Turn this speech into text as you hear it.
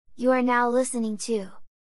You are now listening to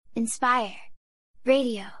Inspire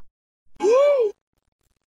Radio.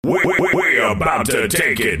 We're about to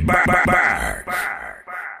take it back.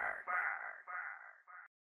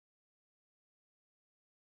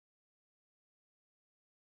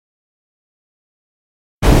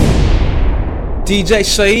 DJ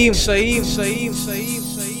Saeed.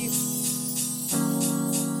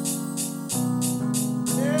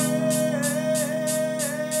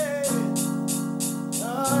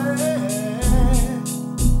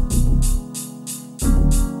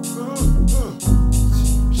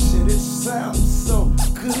 Shit, it sounds so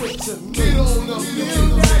good to me. Get on up,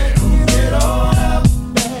 get on up,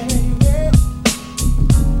 baby.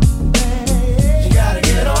 You gotta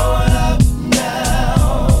get on up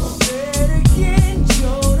now. Say it again,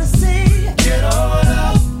 Jodeci. Get on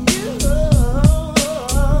up, you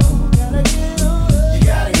gotta get on up. You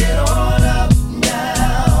gotta get on up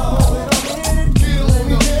now. Get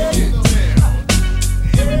on up, get down.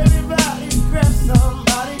 Everybody grab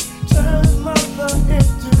somebody, turn his mother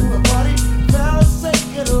into a party. Fellas,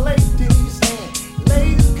 take it, ladies, and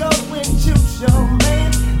ladies go and choose your man.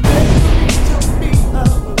 Baby, to be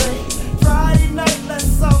afraid. Friday night,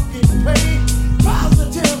 let's all get paid.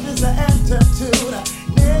 Positive is the attitude,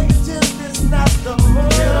 negative is not the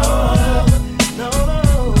mood. No,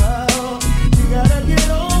 you gotta get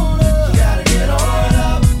on up. You gotta get on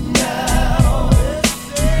up now. Let's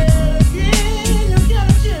say it again, you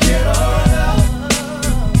gotta get on up.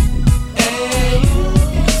 Hey, you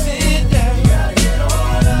can sit down. You gotta get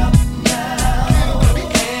on up now.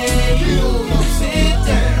 Hey, you can sit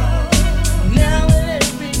down. Now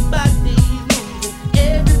everybody's moving,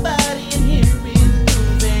 everybody in here is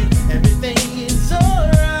moving. Everything is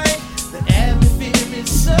alright, the atmosphere is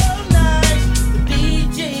so nice. The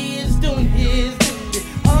DJ is doing his duty,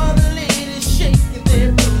 all the ladies shaking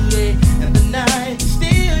their booty, and the night is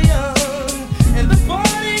still young, and the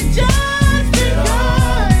party just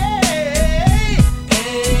begun.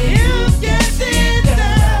 Hey, you can sit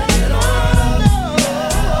down. Get on up.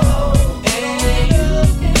 Hey, you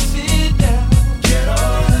can sit down. Get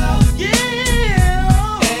on up. Get on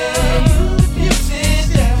up. You can sit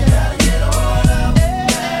down. Get on up.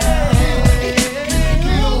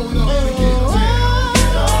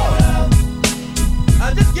 I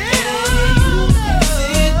just get on up.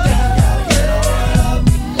 Sit down. Get on up.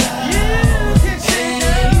 You can sit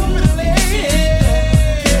down with a lady.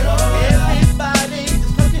 Get on up. Everybody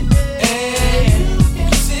just put your head. You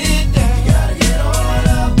can sit down. You gotta get on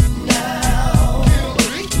up now.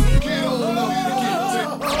 Get on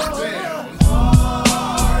up.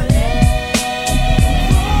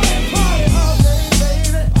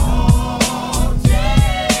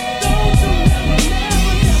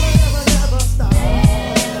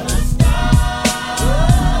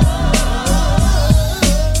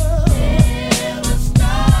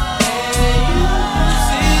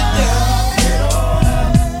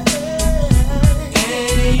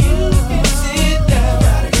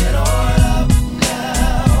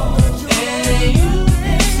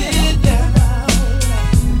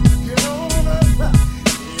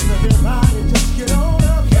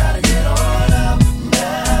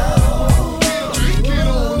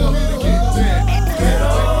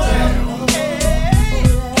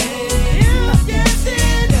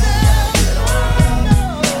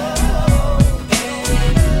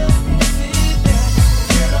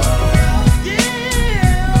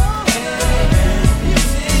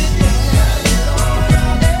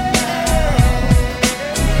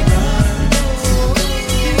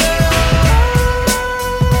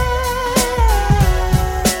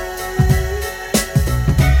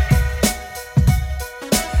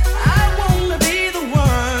 I wanna be the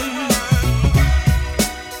one.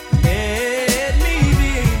 Let me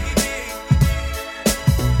be.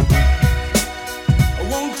 I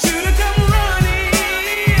want you to come running.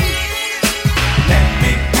 Let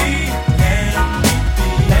me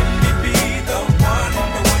be the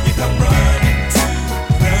one you come running to.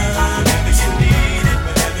 Whenever you need it,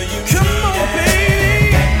 whenever you come need on, it.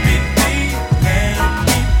 Baby.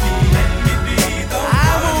 Let me be the one.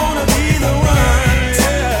 I wanna be the one.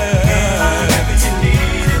 Whenever you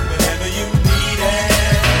need it, whenever you need it.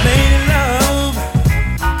 Lady love,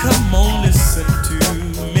 come on, listen to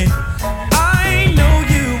me. I know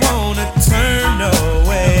you wanna turn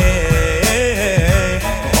away.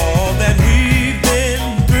 All that we've been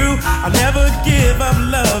through, I'll never give up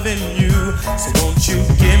loving you. So won't you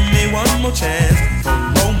give me one more chance for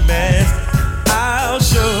romance? I'll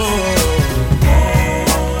show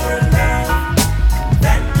more love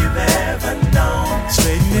than you've ever known.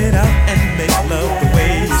 Straighten it out and make love the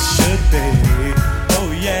way it should be. Oh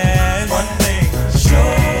yeah. One thing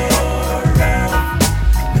sure.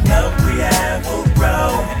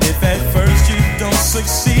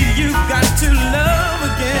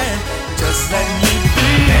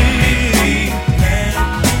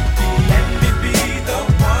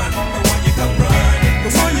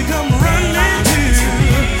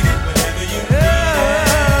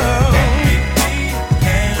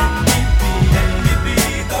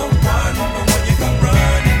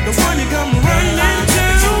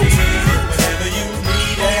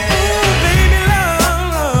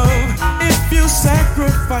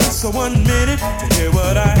 just 1 minute to hear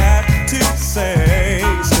what I have to say.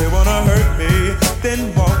 Still wanna hurt me,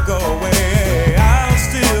 then walk away. I'll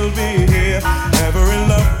still be here, ever in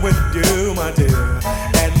love with you, my dear.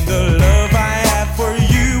 And the love I have for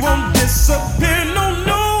you won't disappear. No,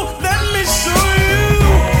 no, let me show you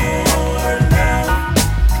more love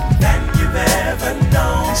than you've ever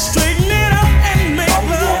known. Straighten it up and make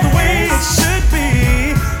love the way it should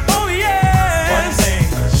be. Oh yeah. One thing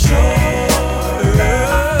sure,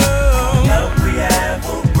 love we have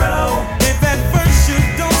will grow. If at first you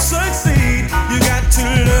don't succeed, you got to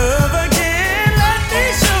love again. Let me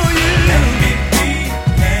show you. Let me be,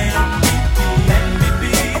 let me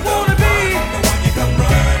be. I wanna be the one you come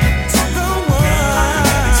running to. The one.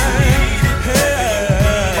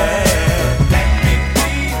 Let me be,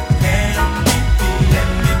 let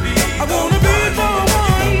me be. I wanna be the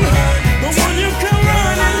one you come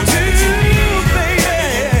running to, baby.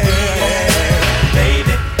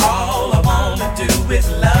 Baby, all I wanna do is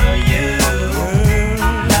love you.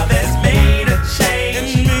 Love has made a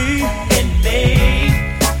change in me.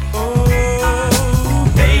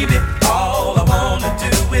 Oh, baby, all I wanna do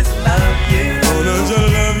is love you. Wanna just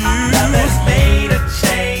love you. Love has made a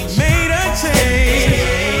change. Made a change.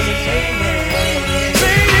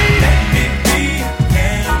 Let me be,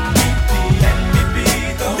 let me be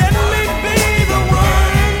the one. Let me be the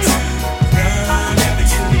one to run whenever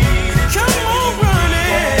you need it. Come on, run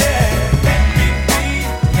it. Let me be,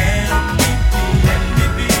 let me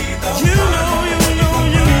be the one. You know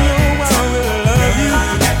I will love you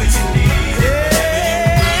whenever you need it.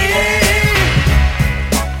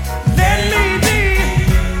 Let me be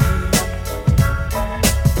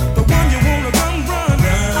the one you wanna come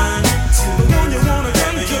run to. The one you wanna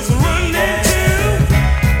come just run into.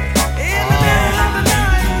 In the middle of the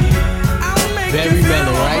night, I'll make Very you feel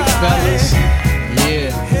mellow, right, alright. fellas? Yeah. You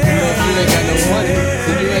know, if you ain't got no money,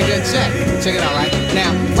 then you ain't got jack. Check it out, right?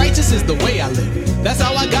 Now, righteous is the way I live. That's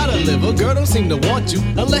how I gotta live. A girl don't seem to want you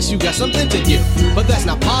unless you got something to give. But that's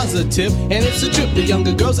not positive, and it's a trip. The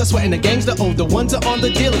younger girls are sweating, the gangs, the older ones are on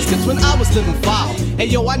the dealers. Cause when I was living foul, hey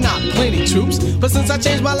yo, I knocked plenty troops. But since I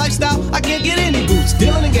changed my lifestyle, I can't get any boots.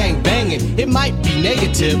 Dealing and gang banging, it might be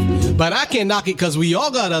negative, but I can't knock it cause we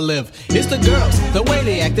all gotta live. It's the girls, the way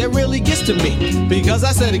they act, that really gets to me. Because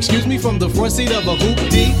I said excuse me from the front seat of a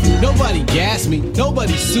hoopty. Nobody gassed me,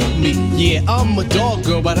 nobody suit me. Yeah, I'm a dog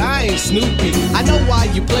girl, but I ain't Snoopy. I know why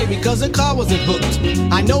you played me cause the car wasn't hooked.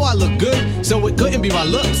 I know I look good, so it couldn't be my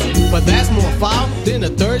looks. But that's more foul than a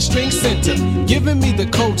third string center. Giving me the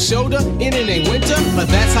cold shoulder, and it ain't winter. But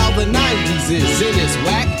that's how the 90s is, and it's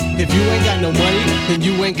whack. If you ain't got no money, then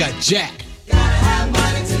you ain't got jack. Since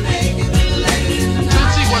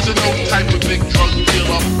he wasn't no type of big drug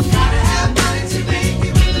dealer.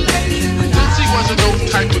 Since he wasn't no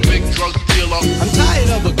type of big drug dealer. I'm tired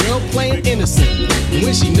of a girl playing innocent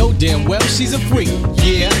when she know damn well she's a freak.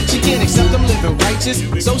 Yeah, she can't accept I'm living righteous,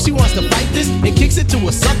 so she wants to fight this and kicks it to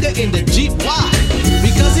a sucker in the Jeep. Why?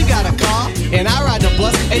 Because he got a car and I ride the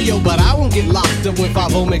bus. Hey yo, but I won't get locked up when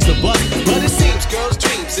 5-0 makes the bus. But it seems girls'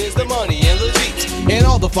 dreams is the money and the Jeeps. And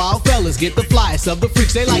all the foul fellas get the flyest of the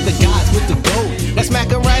freaks. They like the guys with the gold that smack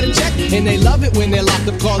them right and check. And they love it when they're locked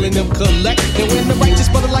up calling them collect. And when the righteous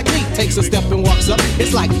brother like me takes a step and walks up,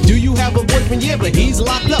 it's like, do you have a boyfriend? Yeah, but he's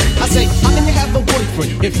locked up. I say, how can you have a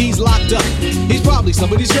boyfriend if he's locked up? He's probably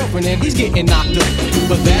somebody's girlfriend and he's getting knocked up.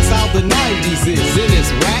 But that's how the 90s is, and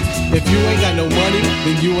it's whack. If you ain't got no money,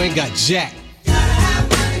 then you ain't got jack.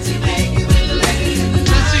 Since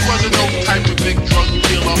he wasn't no type of big drug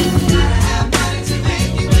dealer.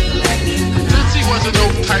 Since he wasn't no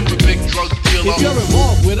type of big drug dealer. If you're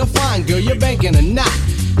involved with a fine girl, you're banking or not.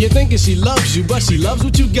 You're thinking she loves you, but she loves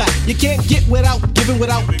what you got. You can't get without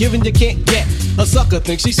giving you can't get. A sucker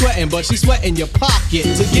thinks she's sweating, but she's sweating your pocket.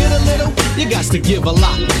 To get a little, you got to give a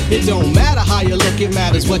lot. It don't matter how you look, it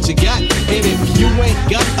matters what you got. And if you ain't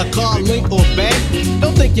got a car, link, or bag,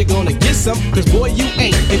 don't think you're gonna get some, cause boy, you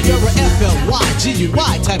ain't. If you're a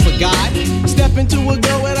FLY, type of guy, step into a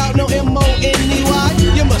girl without no MONEY,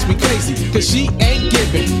 you must be crazy, cause she ain't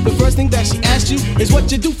giving. The first thing that she asks you is what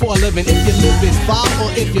you do for a living. If you're living foul or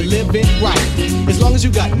if you're living right. As long as you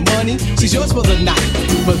got money, she's yours for the night.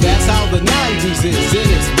 But that's how the 90s is, and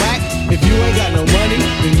it's whack. If you ain't got no money,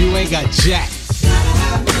 then you ain't got jack. Since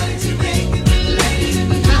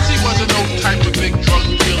he wasn't no type of big drug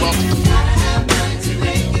dealer.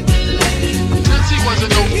 Since he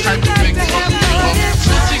wasn't no type of big drug dealer.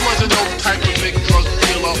 Since he wasn't no type of big drug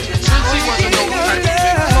dealer. Since he wasn't no type of big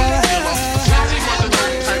drug dealer. Since he wasn't no type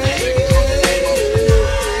of big drug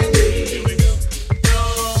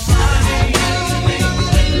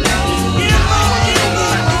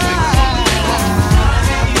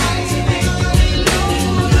dealer.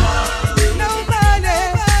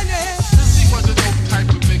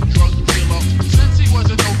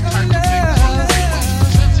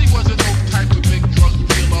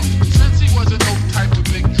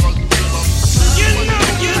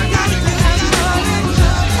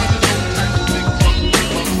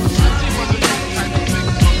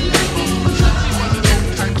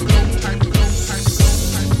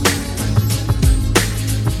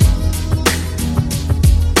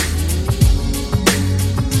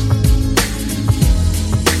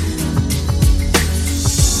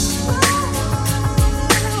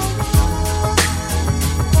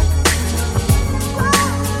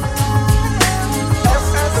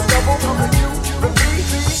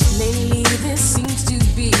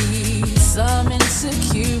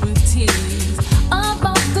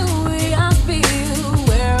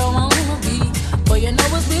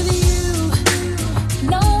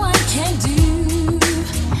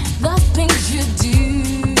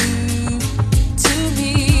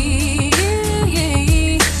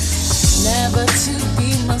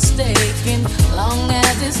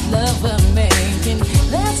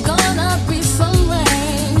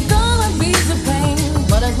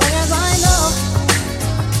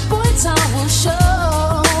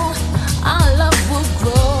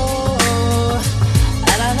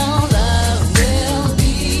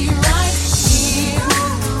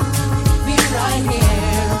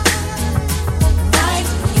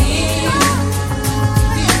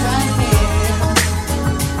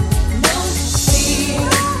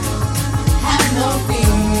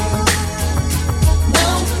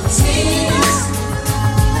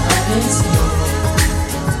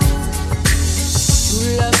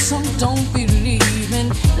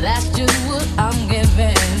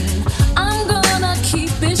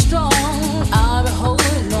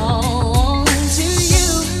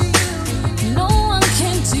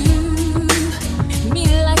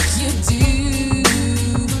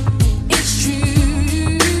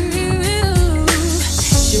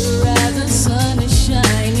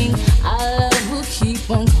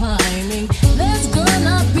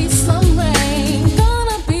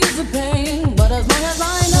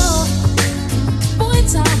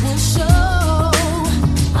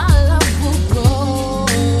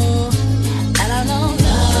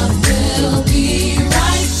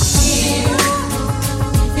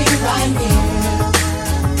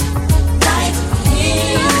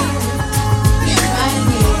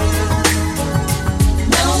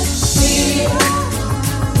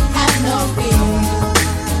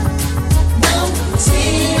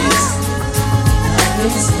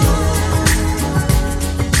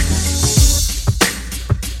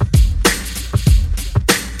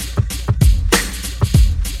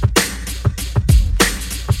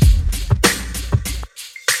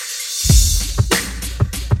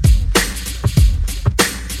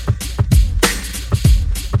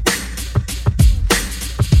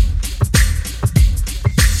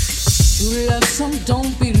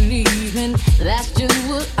 don't believe in. That's just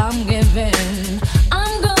what I'm giving.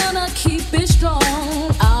 I'm gonna keep it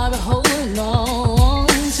strong. I'll be holding on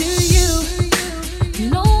to you.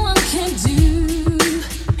 No one can do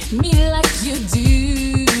me like you do.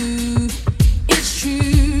 It's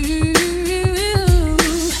true.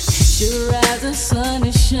 Sure as the sun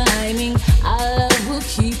is shining, our love will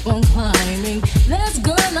keep on climbing. There's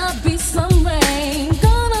gonna be some rain,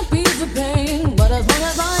 gonna be the pain, but as long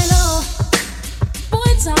as I know,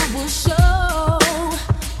 boy, time will show,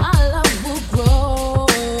 our love will grow,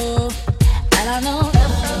 and I know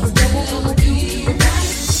love's gonna be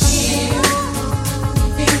right here,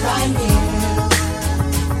 be right here,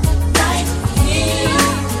 right here,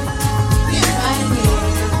 be right here.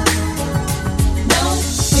 No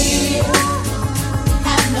fear,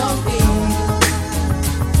 have no fear,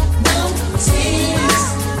 no tears,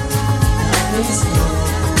 love is here.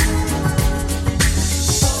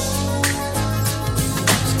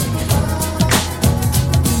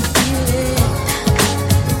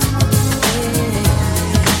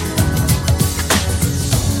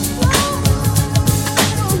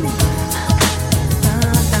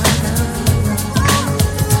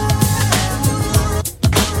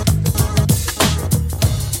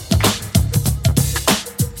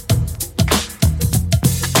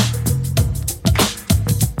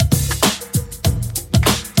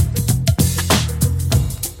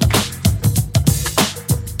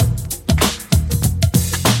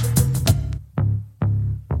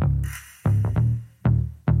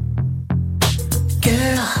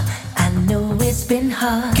 Girl, I know it's been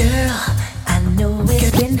hard. Girl, I know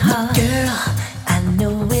it's been hard. Girl, I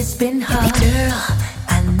know it's been hard. Girl,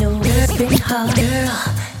 I know it's been hard. Girl,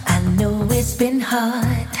 I know it's been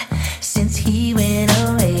hard since he went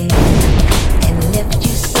away and left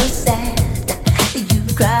you so sad. You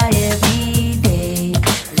cry every day.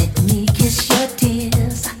 Let me kiss your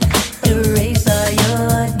tears, erase all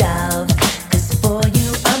your doubts. 'Cause for you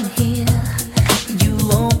I'm here. You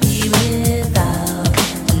won't be without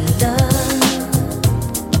love.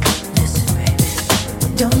 Listen, baby,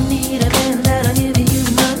 don't need a man that'll give you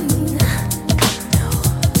money. No,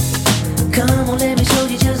 come on, let me show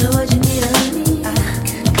you just what you need, honey. I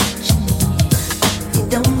got what you need. You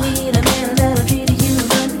don't need a man that'll treat you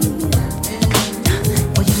funny.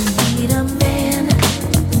 Well, you need a man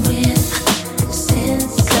with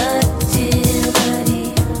sensitivity,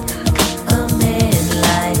 a man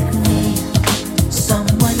like me.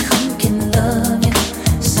 Someone who can love you,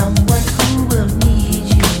 someone who will need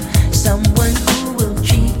you, someone who will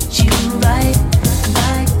treat you right,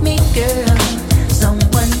 like me, girl.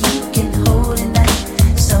 Someone you can hold at night,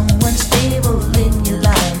 someone stable in your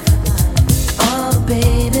life. Oh,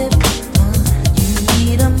 baby, you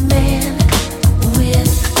need a man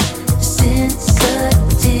with sensitivity,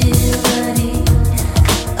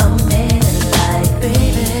 a man like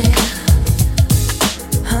baby,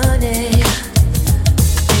 honey.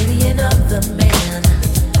 Baby, another man.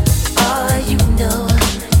 Oh, you know,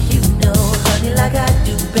 honey, like I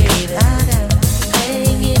do, baby.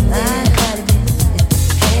 Hang in there,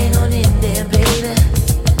 hang on in there, baby.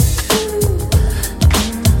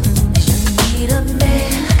 You need a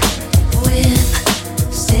man with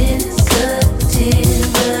sensitivity,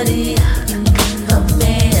 a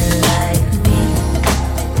man like me.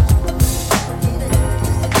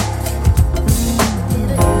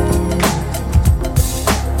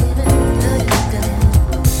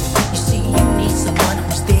 You see, you need someone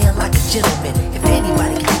who's there like a gentleman. If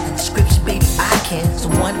anybody can fit the description, baby, I can.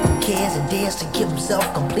 Someone who cares and dares to give himself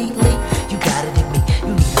completely. You got it in me.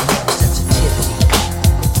 You need a man with sensitivity.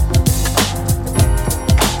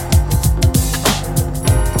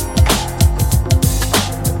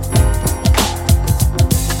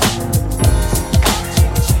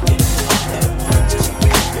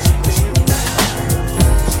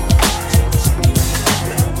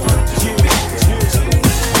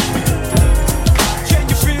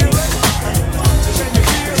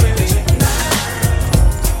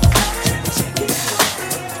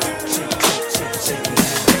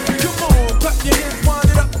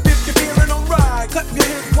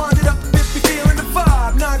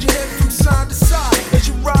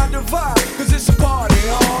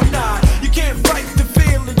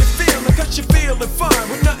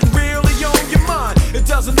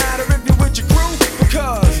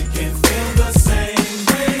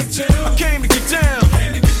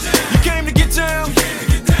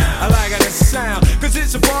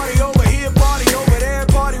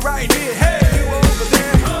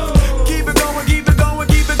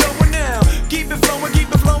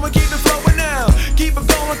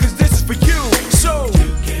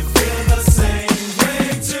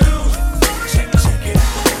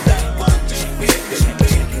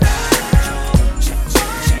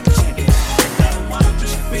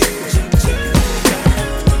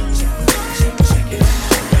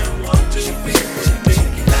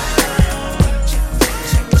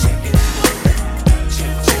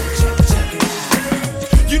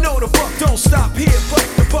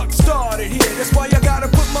 That's why I gotta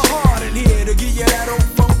put my heart in here to give you that old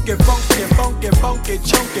funky, funky, funky, funky,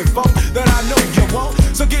 chunky funk that I know you want.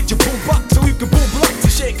 So get your boom box so you can boom blocks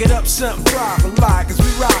and shake it up something proper like, cause we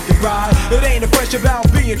rock and ride. It ain't a question about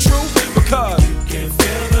being true, because you can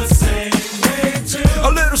feel the same way too. A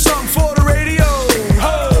little something for the radio,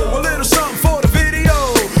 ho, a little something for the video,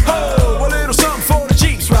 ho, a little something for the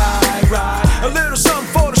Jeeps, ride, ride. A little something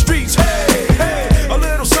for the streets, hey, hey. A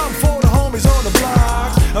little something for the homies on the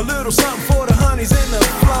blocks, a little something for the honeys in the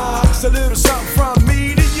flocks, a little something from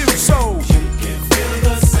me to you, so you can feel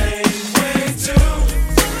the same way too.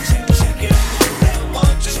 Check it out,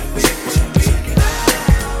 one, two, three, check it out.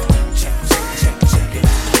 Check it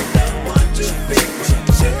out, one, two, three, check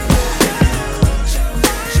it out. Check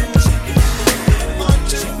it out, one,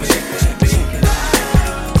 two, three, check it out.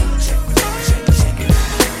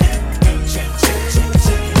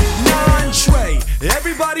 Non-Trey,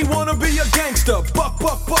 everybody wanna be a gangster, buck,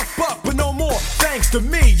 buck, buck, buck, but no more. Thanks to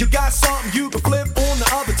me, you got something you can flip on the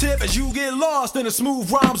other tip as you get lost in the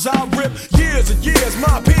smooth rhymes I rip. Years and years,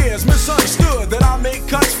 my peers misunderstood that I make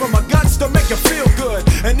cuts from my guts to make you feel good.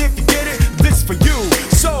 And if you get it, this for you.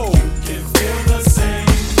 So you can feel the same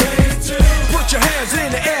way too. Put your hands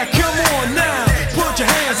in the air, come on now. Put your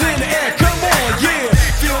hands in the air, come on, yeah.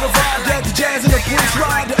 Feel the vibe that the jazz and the blues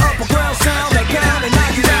ride, the upper ground sound that pound and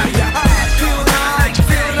knock it out of your eyes. Feeling alright, you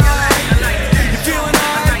feeling alright. You feeling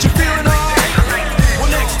alright, you feeling alright.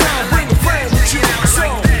 Well, next time bring a friend with you. So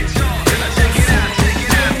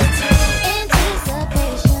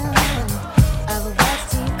Anticipation of what's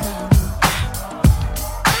to come.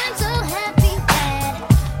 I'm so happy that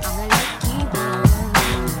I'm a lucky one.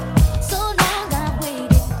 So long I've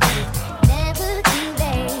waited, but it's never too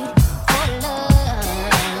late for love.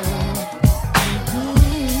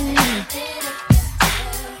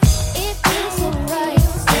 It feels so right,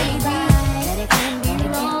 baby, that it can be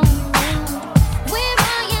wrong. Where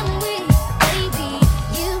I am with, baby,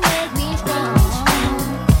 you make me strong.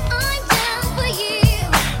 I'm down for you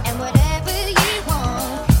and whatever you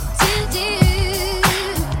want to do.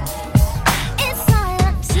 It's all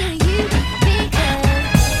up to you because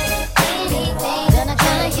anything gonna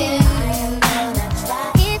try you.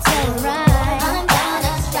 It's alright. I'm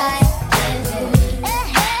gonna try to.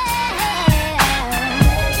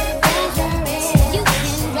 You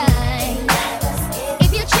can ride if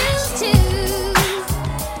you choose to.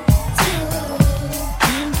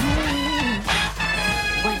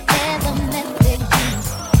 Whatever method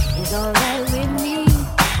used is alright with me,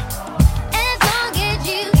 as long as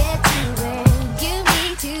you get to where you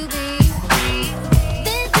need to be.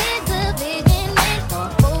 This is a vision meant for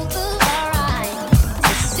both of our eyes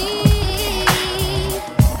to see.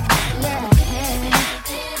 Yeah,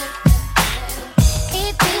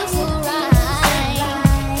 it feels so right.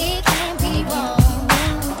 It can't be wrong.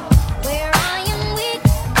 Where I am weak,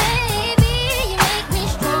 baby, you make me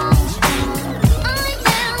strong. I'm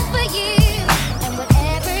down for you and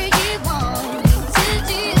whatever you want to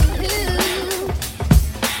do.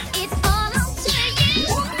 It's all up to you.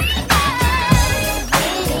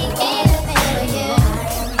 Anything for you.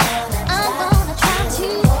 I'm gonna try to.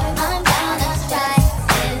 I'm gonna try.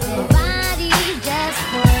 Body just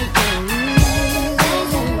for you.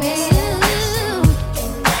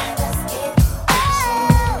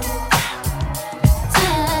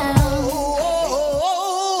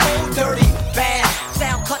 Dirty, bad,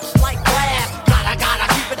 sound cuts like glass. Gotta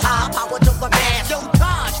keep it high, power to the mass. Yo,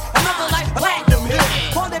 Taj, another like platinum hit.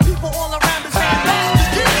 Calling people all around the same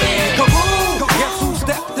best. Kaboom! Guess who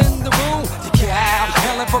stepped in the room? The cow,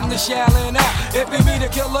 hailing from the Shaolin out. It be me, the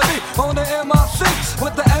killer bee, on the MI6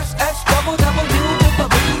 with the SS double double U to the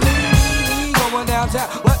B. Going downtown,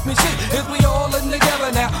 let me see if we all in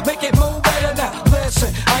together now. Make it move better now.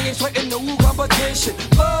 Listen, I ain't sweating no competition.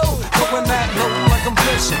 Low, going that low like I'm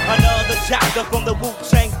fishing. Another chapter from the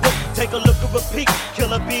Wu-Tang book. Take a look at repeat.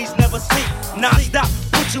 Killer bees never sleep. Non-stop.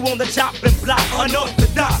 Put you on the chopping block.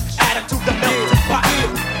 Unorthodox. Attitude to melt the pot.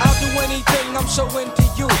 I'll do anything, I'm so into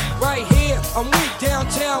you. Right here, I'm weak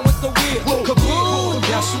downtown with the weird. Kaboom!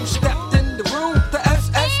 Guess who stepped in the room? The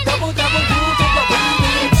SS double double U to the B.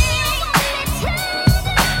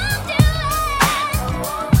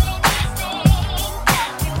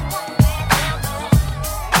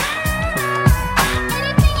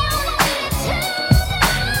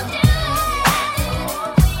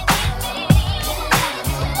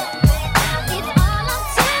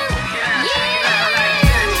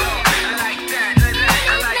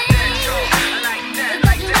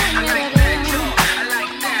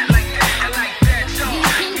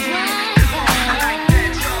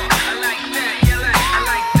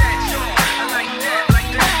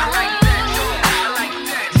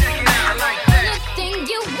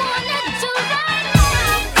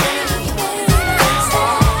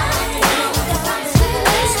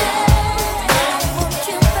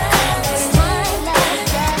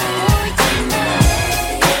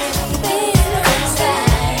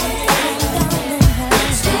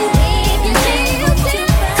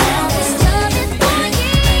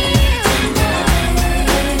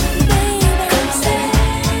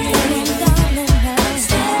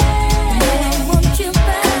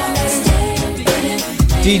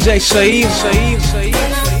 DJ Saeed.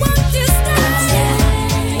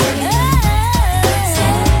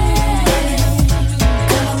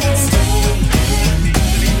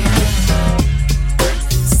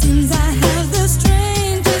 Seems I have the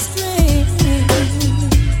strangest dream,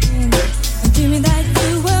 dreaming that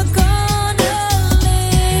you were gonna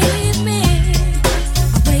leave me.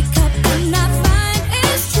 I wake up and I find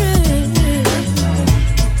it's true.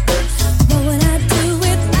 What would I do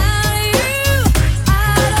without you? I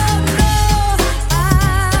don't know.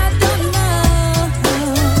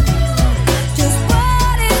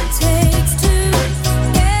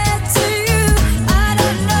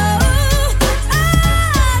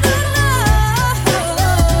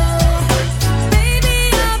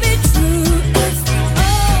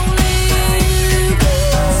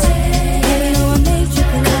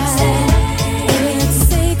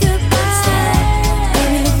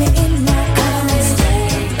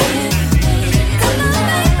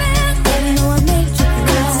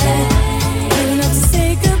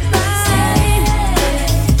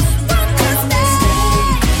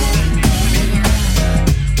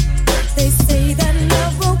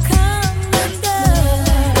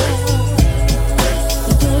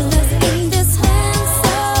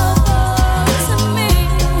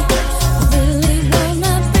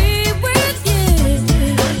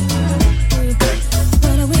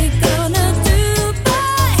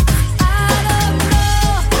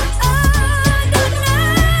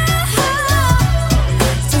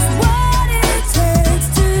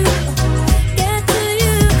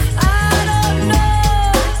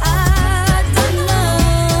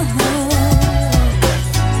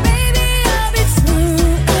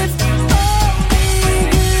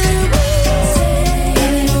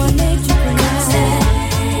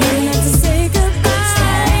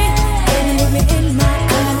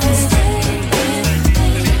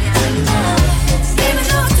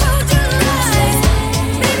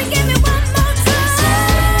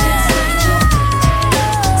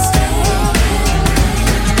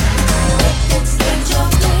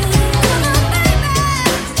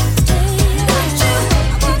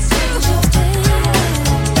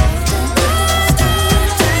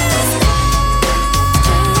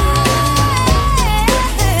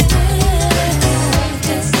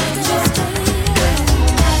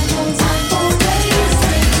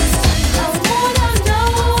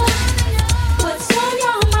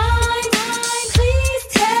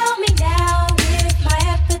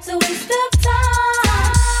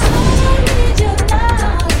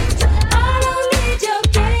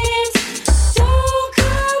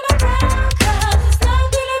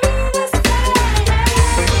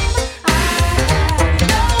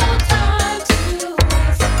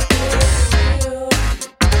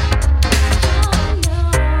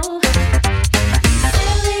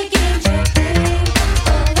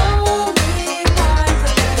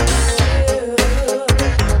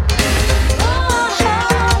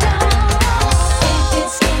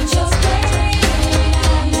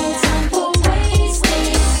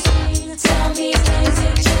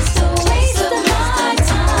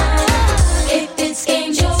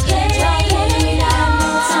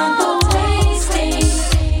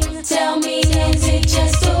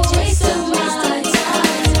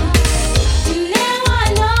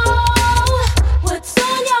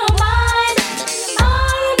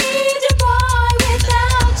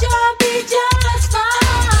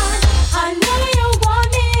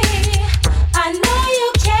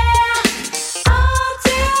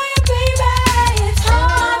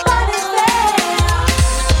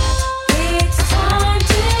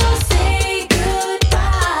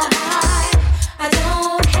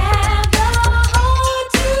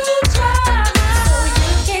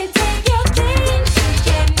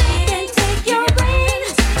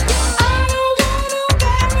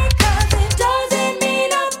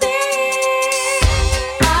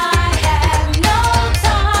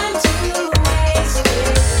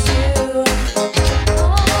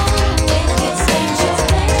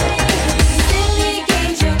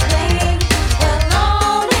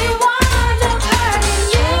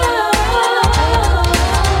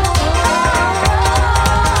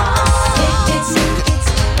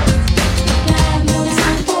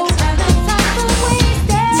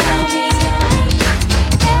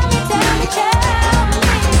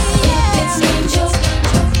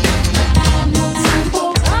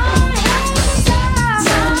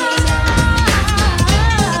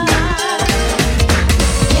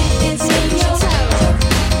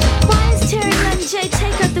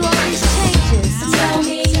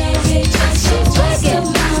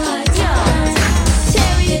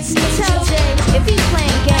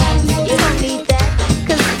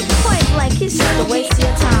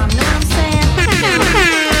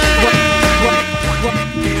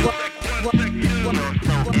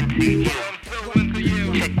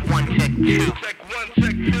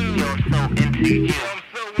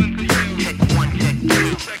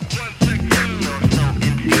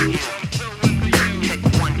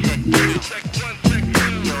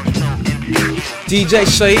 DJ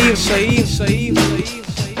Shaib.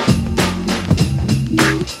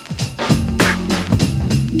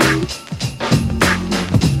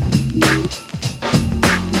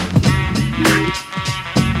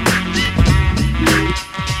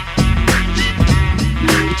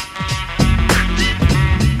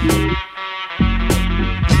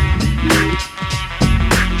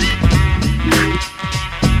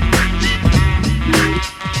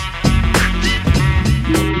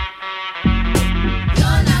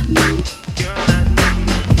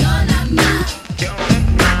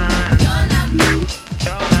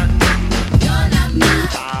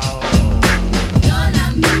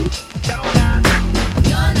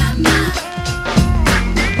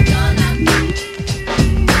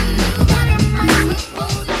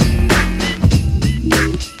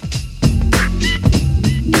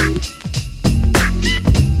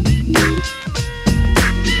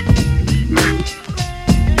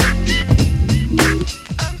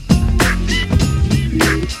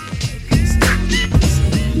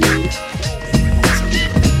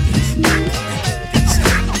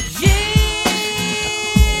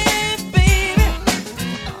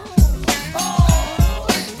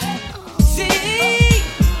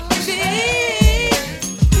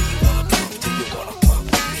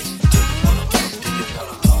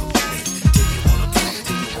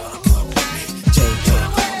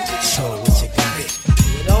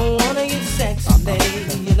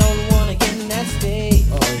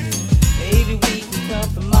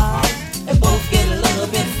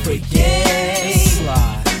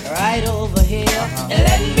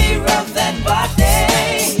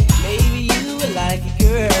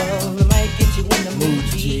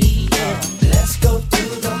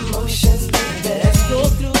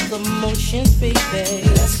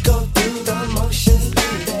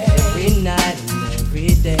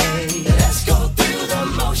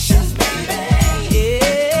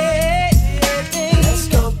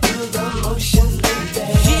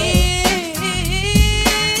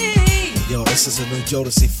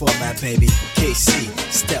 Jodeci format, baby. KC,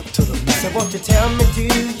 step to the mic. So won't you tell me, do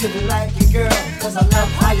you like it, girl? Cause I love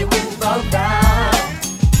how you move around.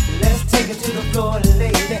 Let's take it to the floor,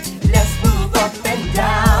 lady. Let's move up and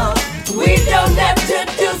down. We don't have to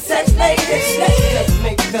do sex, lady. Let's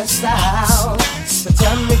make the sound. So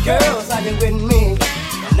tell me, girls, are you with me?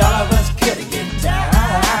 And all of us could get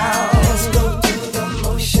down. Let's go through the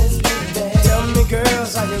motions, baby. Tell me,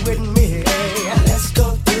 girls, are you with me? Let's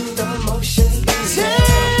go through the motions, baby.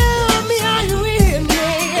 Tell me, are you with me?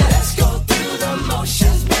 Let's go through the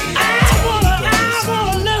motions, baby. I wanna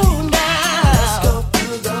know now. Let's go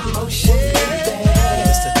through the motions, baby.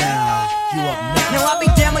 Mr. Down, you up next. Now I be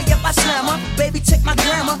damned if I slammer. Baby, check my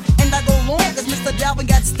grammar. And I go long cause Mr. Dalvin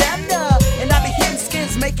got stabbed up. And I be hitting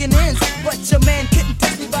skins, making ends. But your man couldn't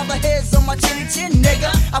test me by the hairs on my chinny chin,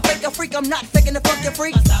 nigga. I fake a freak, I'm not faking the funky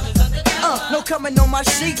freak. No coming on my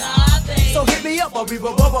sheets. So hit me up,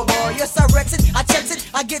 yes I wrecks it, I checks it,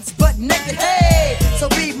 I gets butt naked. Hey, so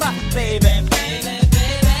be my baby.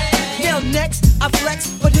 Yeah, next I flex,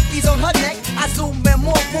 put hickeys on her neck. I zoom and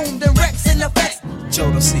more boom than Rex in effects.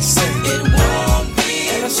 Jodeci sing. It won't be,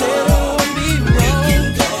 and I said it won't be wrong.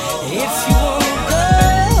 If you wanna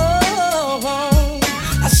go,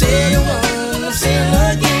 I said it won't, I said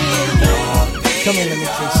it again. Come on, let me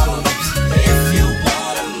kiss your lips. If you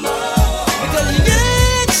wanna more, because you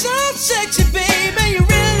get so sexy, baby, you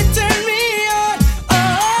really turn me on.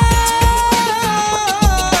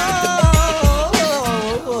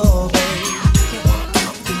 Oh, baby.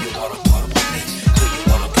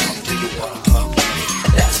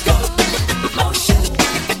 Let's go.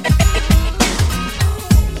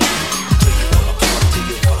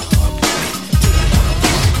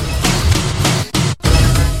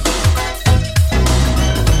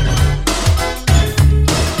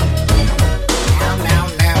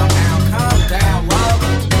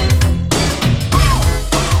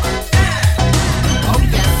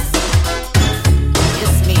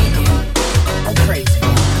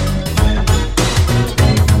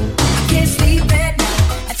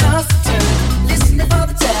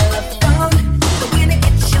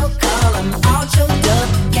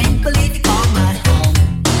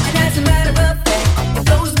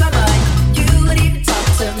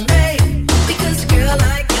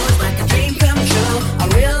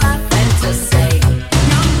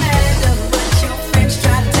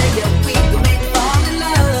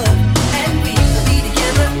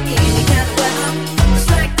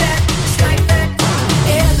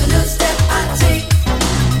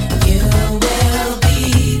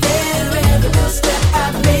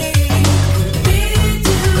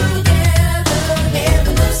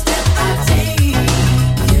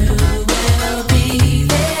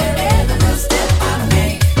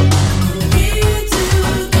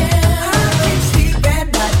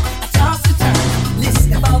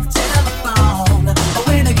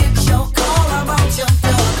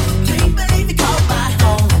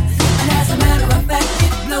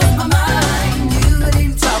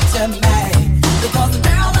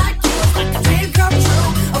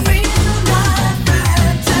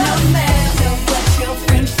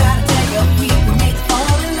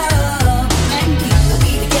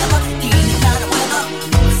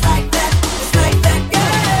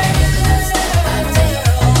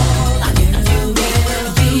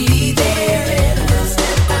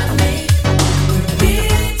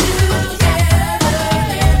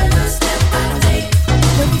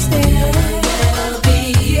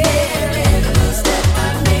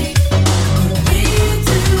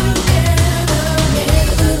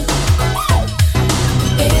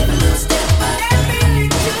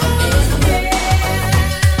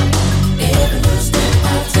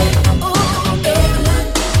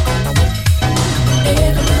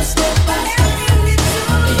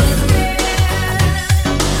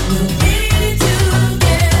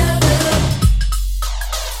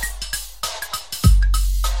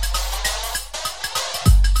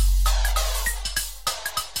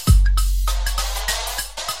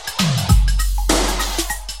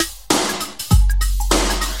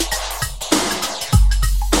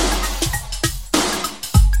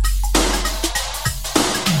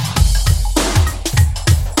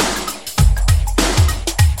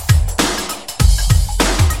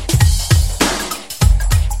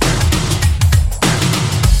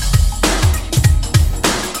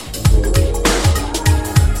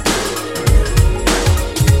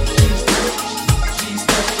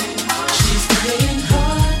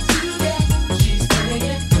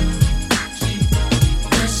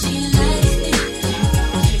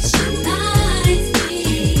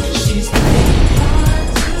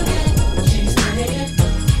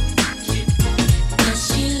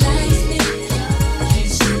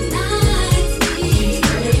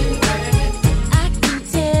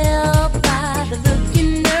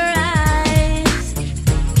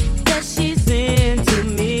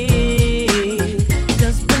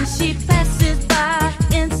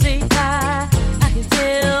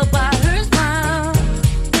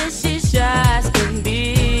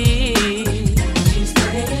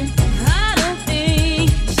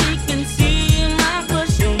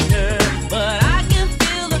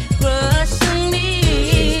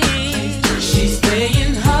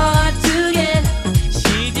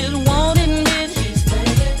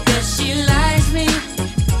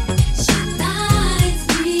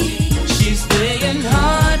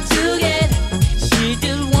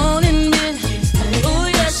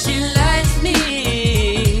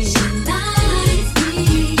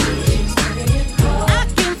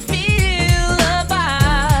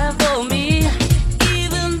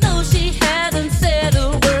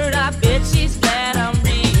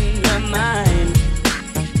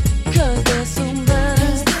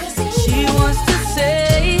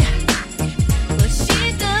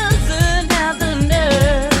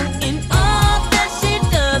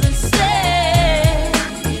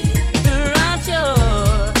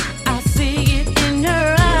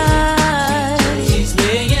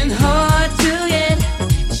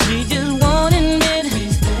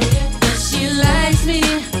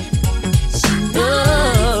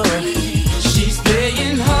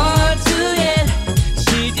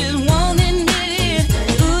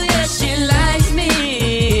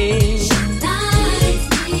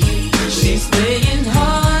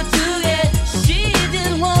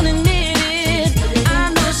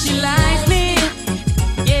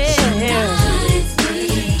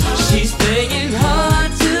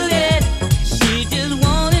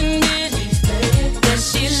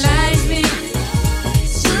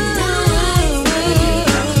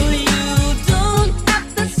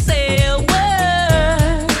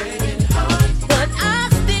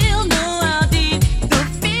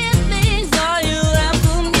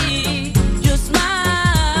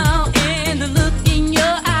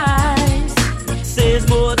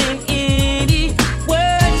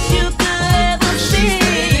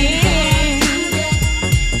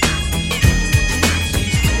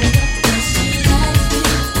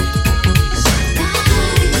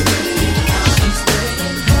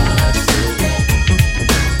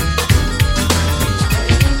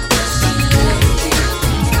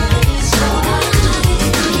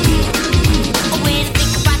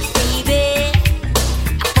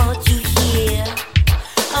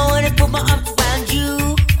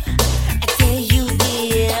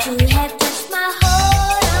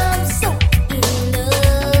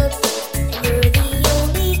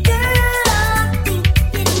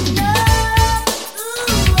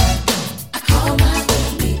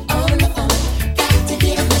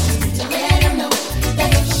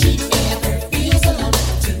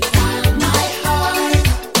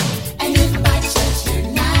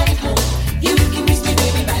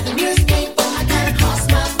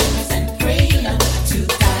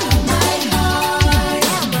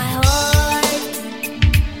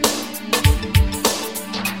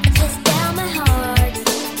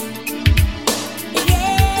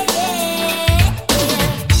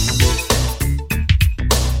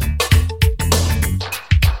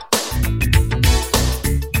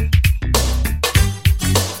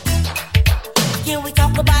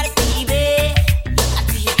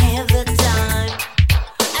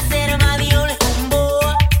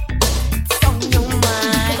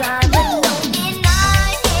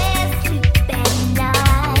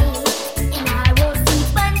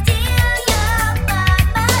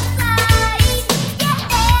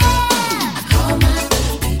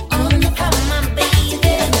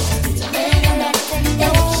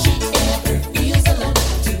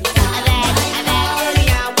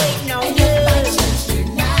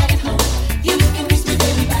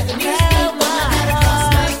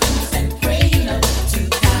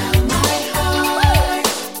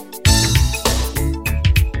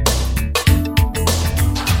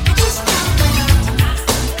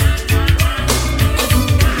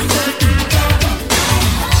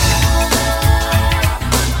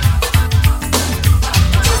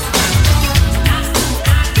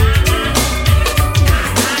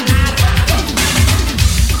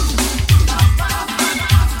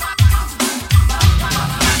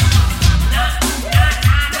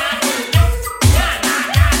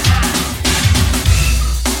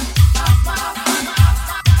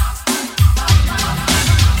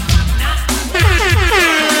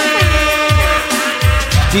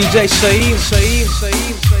 DJ Saeed.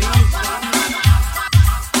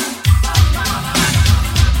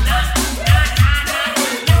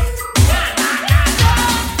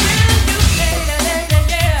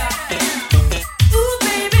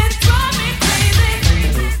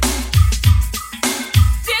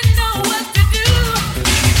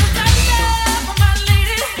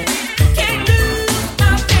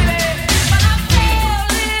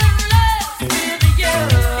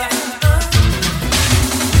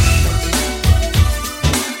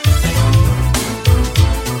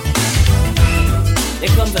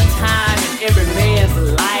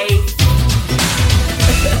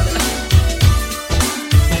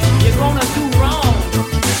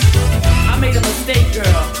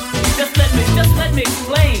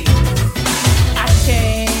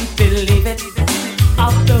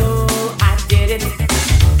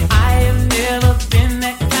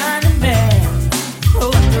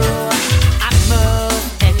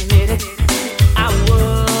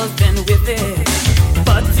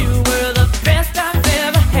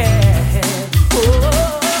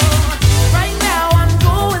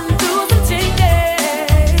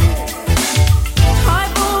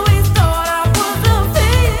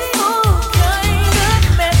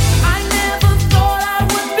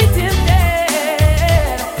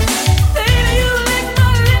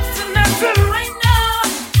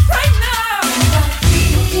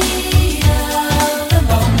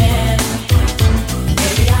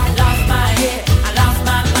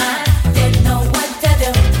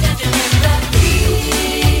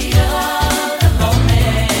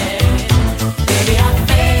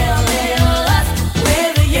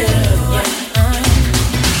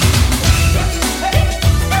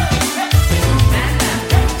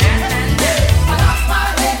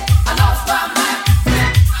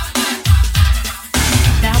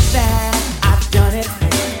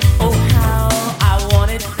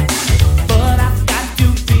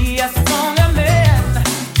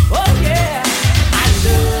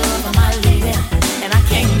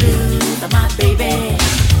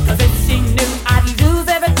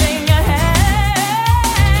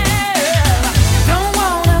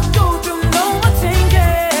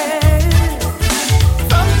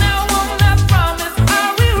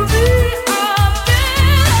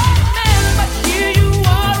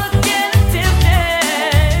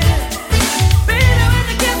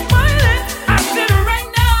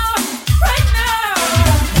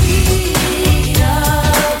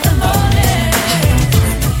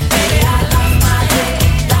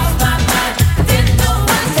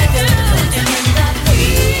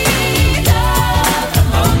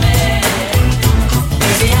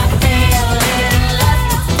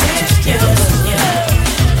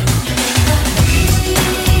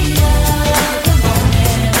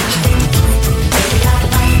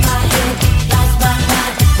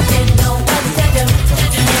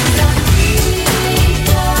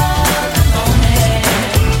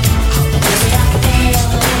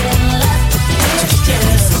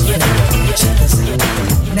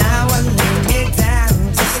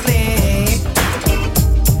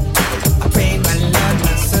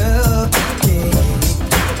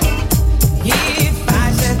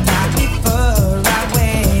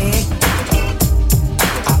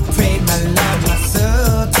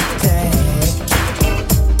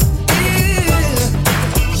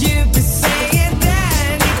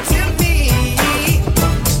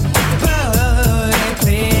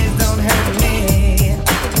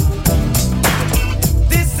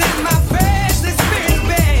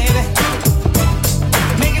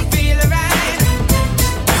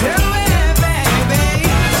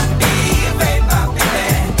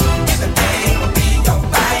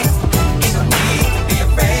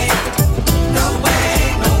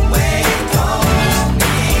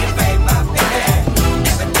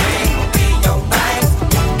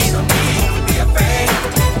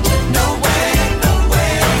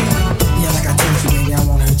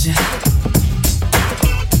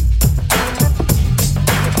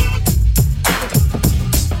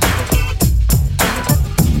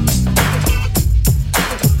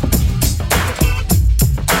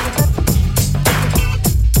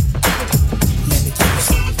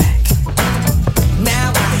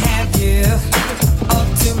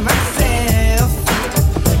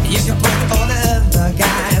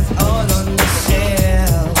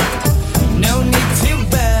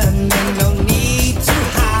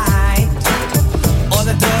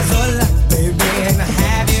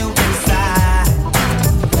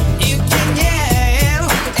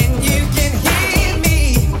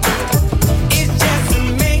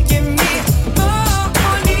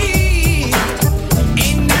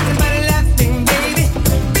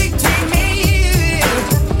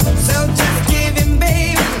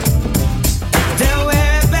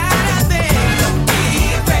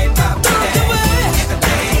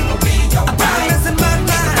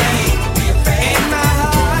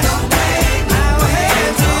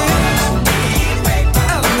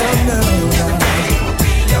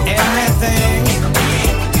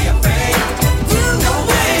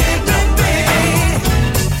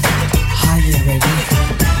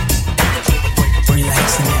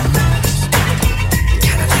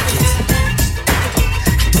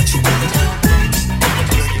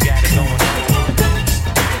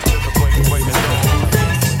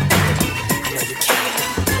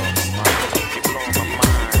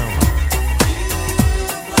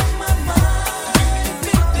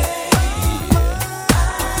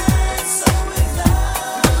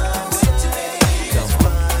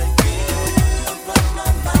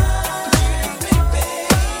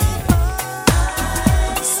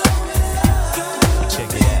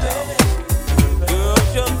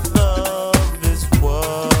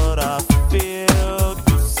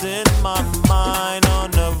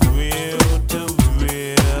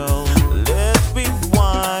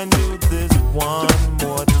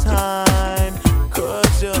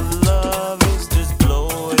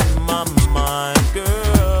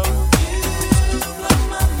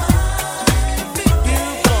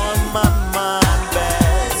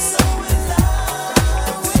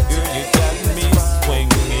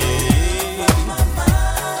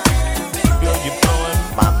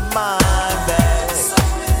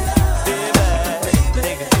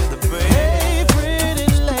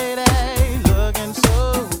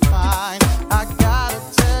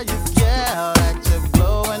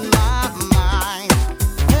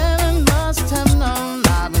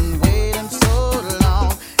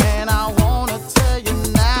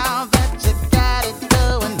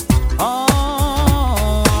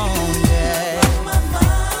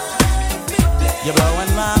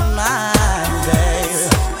 mind, baby.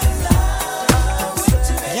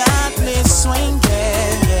 Got me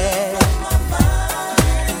swinging, yeah.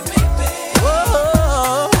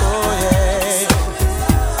 Oh, yeah.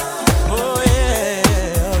 Oh, yeah,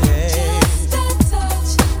 oh, yeah. Just a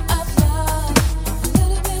touch of love, a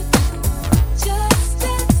little bit. Just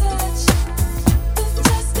a touch,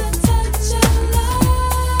 just a touch of love.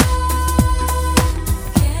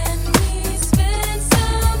 Can we spend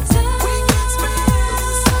some time? We can spend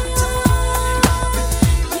some time.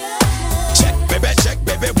 Check,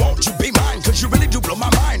 baby, won't you be mine? Cause you really do blow my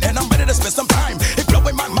mind, and I'm ready to spend some time. If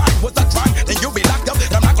blowing my mind was a crime, then you'll be locked up.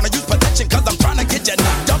 And I'm not gonna use protection, cause I'm trying to get you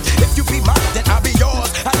knocked up. If you be mine, then I'll be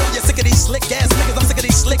yours. I know you're sick of these slick ass niggas, I'm sick of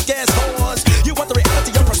these slick ass whores. You want the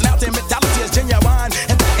reality, your personality and mentality is genuine,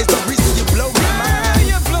 and that is the reason you blow my mind.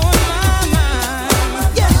 You're blowing my mind.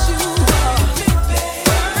 Yes, you are.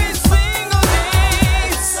 Every single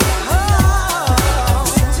day. Oh,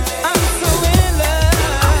 I'm so in love.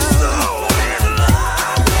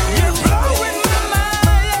 You're blowing my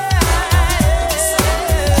mind.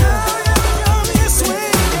 You're sweet.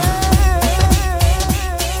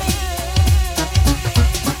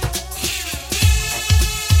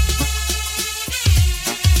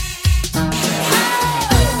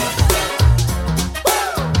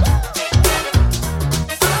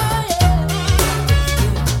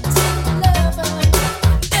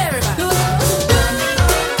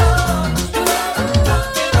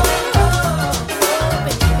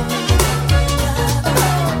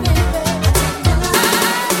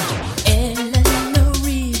 Eleanor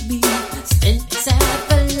Rigby spent half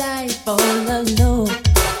her life all alone.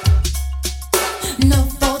 No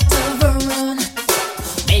fault of her own.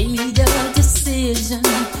 Made a decision.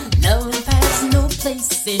 Love has no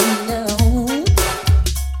place in the home.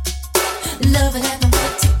 Love had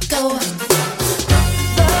nowhere to go.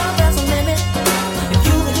 Love has a limit. If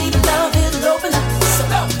you believe in love, it'll open up. So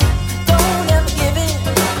don't ever give in.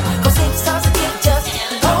 'Cause if it starts to give, just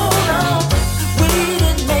hold on. We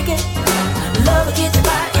didn't make it. Love will get you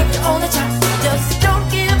by if you only try. Just don't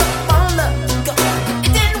give up on love. Go.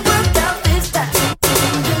 It didn't work out this time.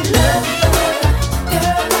 Love,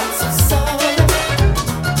 girl, I'm so sorry.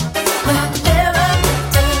 But I never meant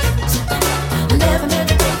to hurt you. I never meant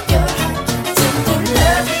to break your heart. Tender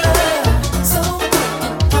love, so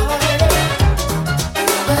broken-hearted.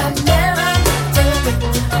 But I never meant to break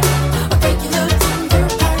you. Or break your little tender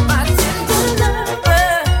heart, my tender lover.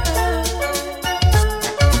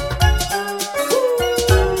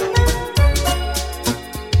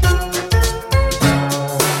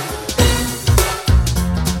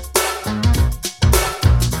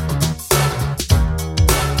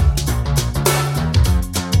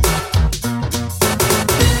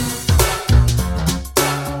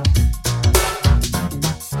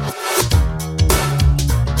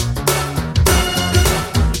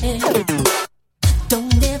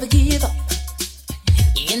 Don't ever give up.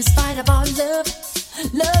 In spite of our love,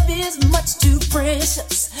 love is much too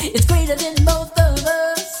precious. It's greater than both of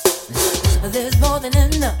us. There's more than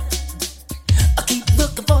enough. Keep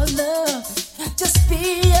looking for love. Just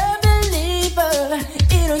be a believer.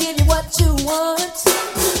 It'll give you what you want.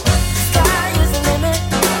 Sky is the limit.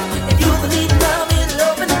 If you believe in love, it'll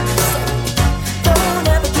open up. So don't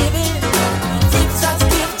ever give in. If it starts to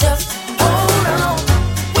give, just hold on.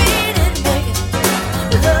 We didn't make it.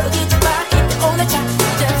 Love will get you by if you only try.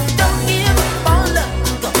 Just don't give up on love.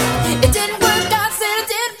 Go. It didn't work out, said it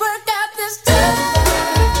didn't work out this time.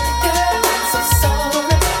 Girl, I'm so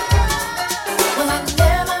sorry. Well, I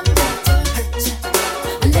never meant to hurt you.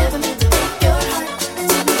 I never meant to break your heart.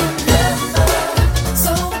 Tender love,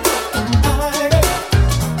 so broken-hearted.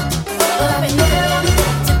 Well, I never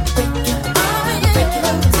meant to break you. Break your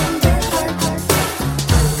little tender heart.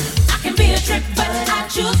 I can be a trick, but I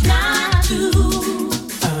choose not to.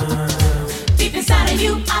 Deep inside of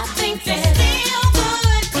you, I think there's still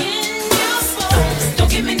good in you. Don't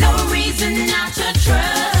give me no reason not to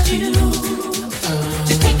trust you.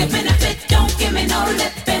 Just take the benefit, don't give me no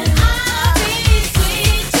lip, and I'll be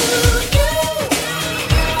sweet to you.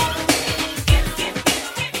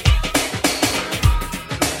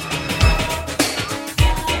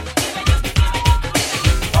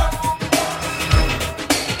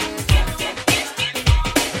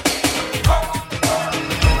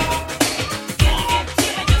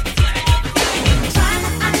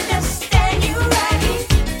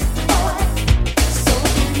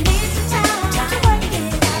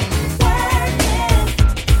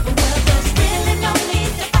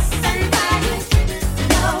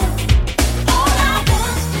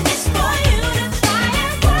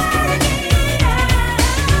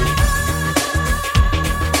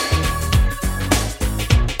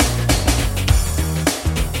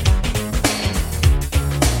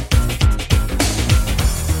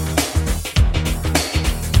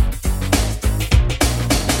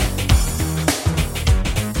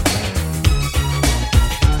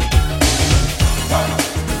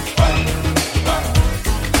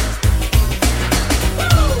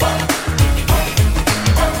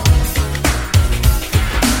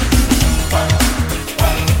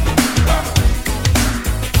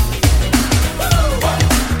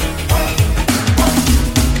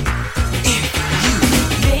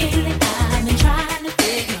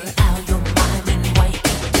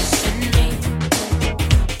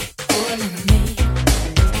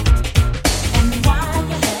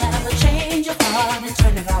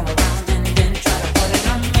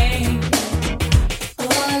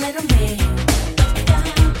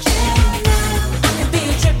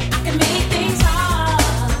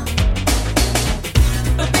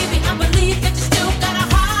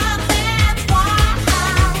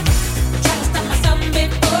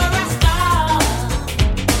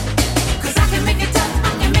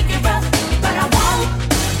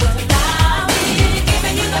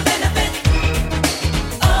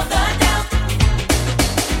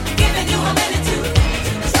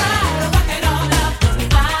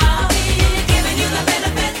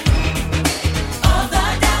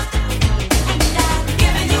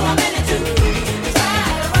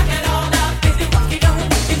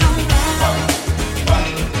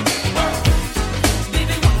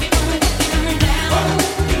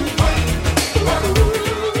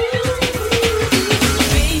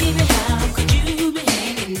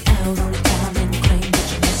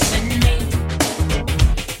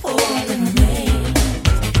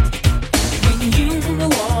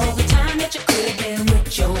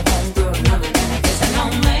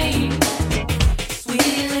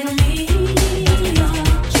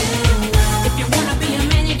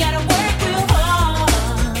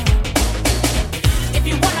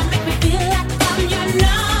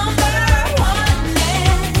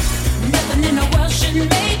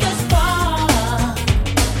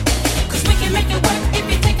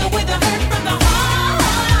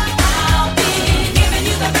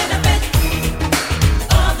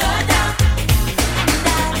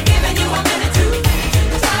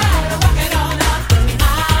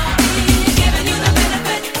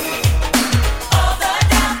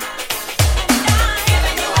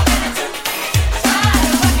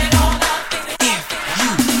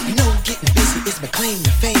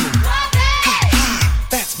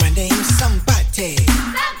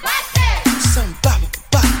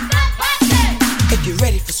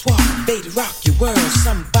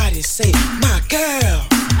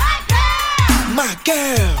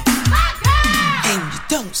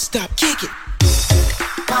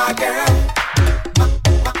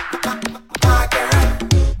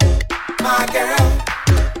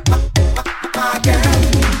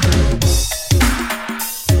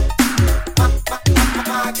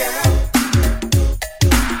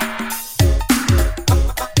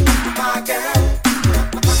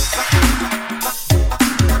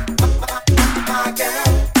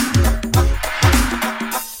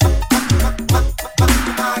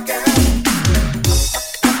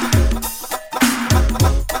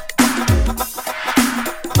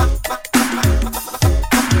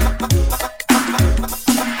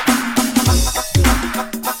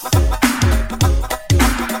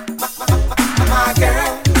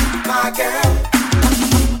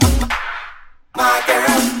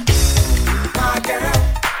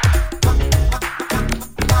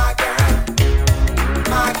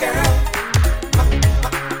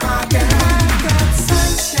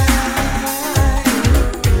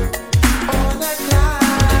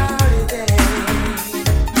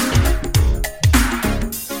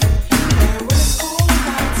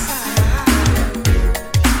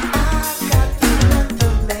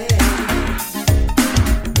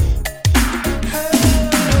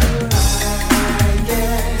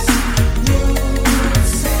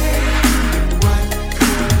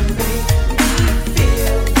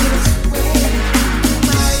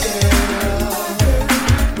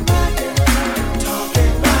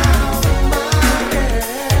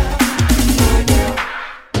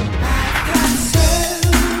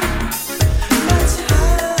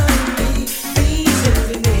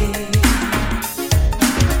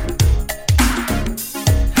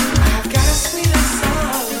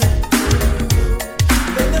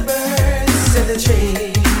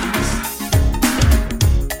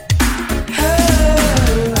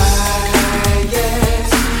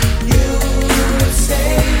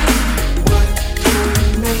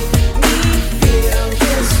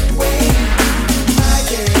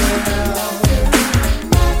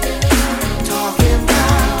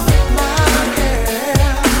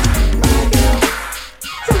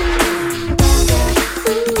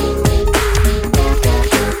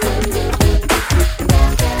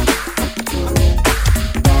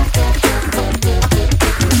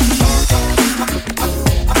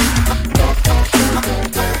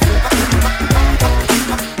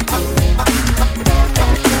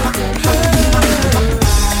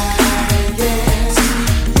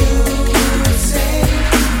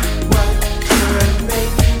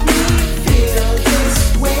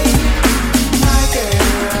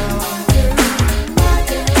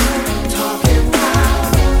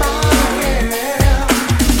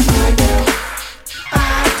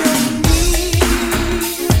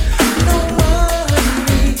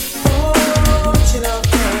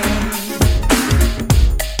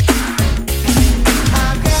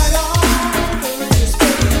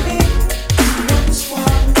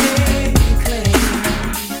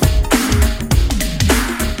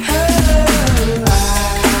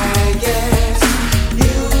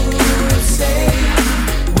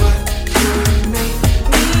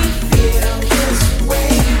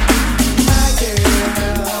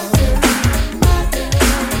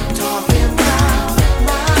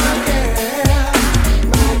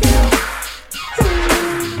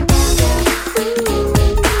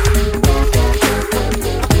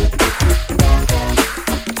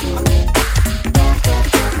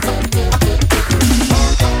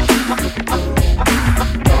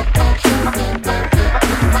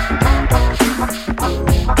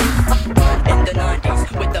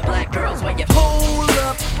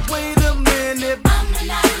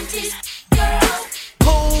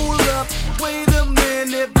 wait a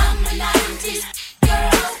minute. I'm a 90s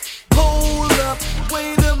girl. Hold up,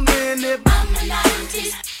 wait a minute. I'm a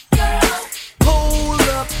 90s girl. Hold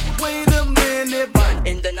up, wait a minute. Born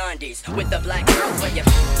in the 90s with the black girl where you.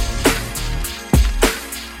 Yeah.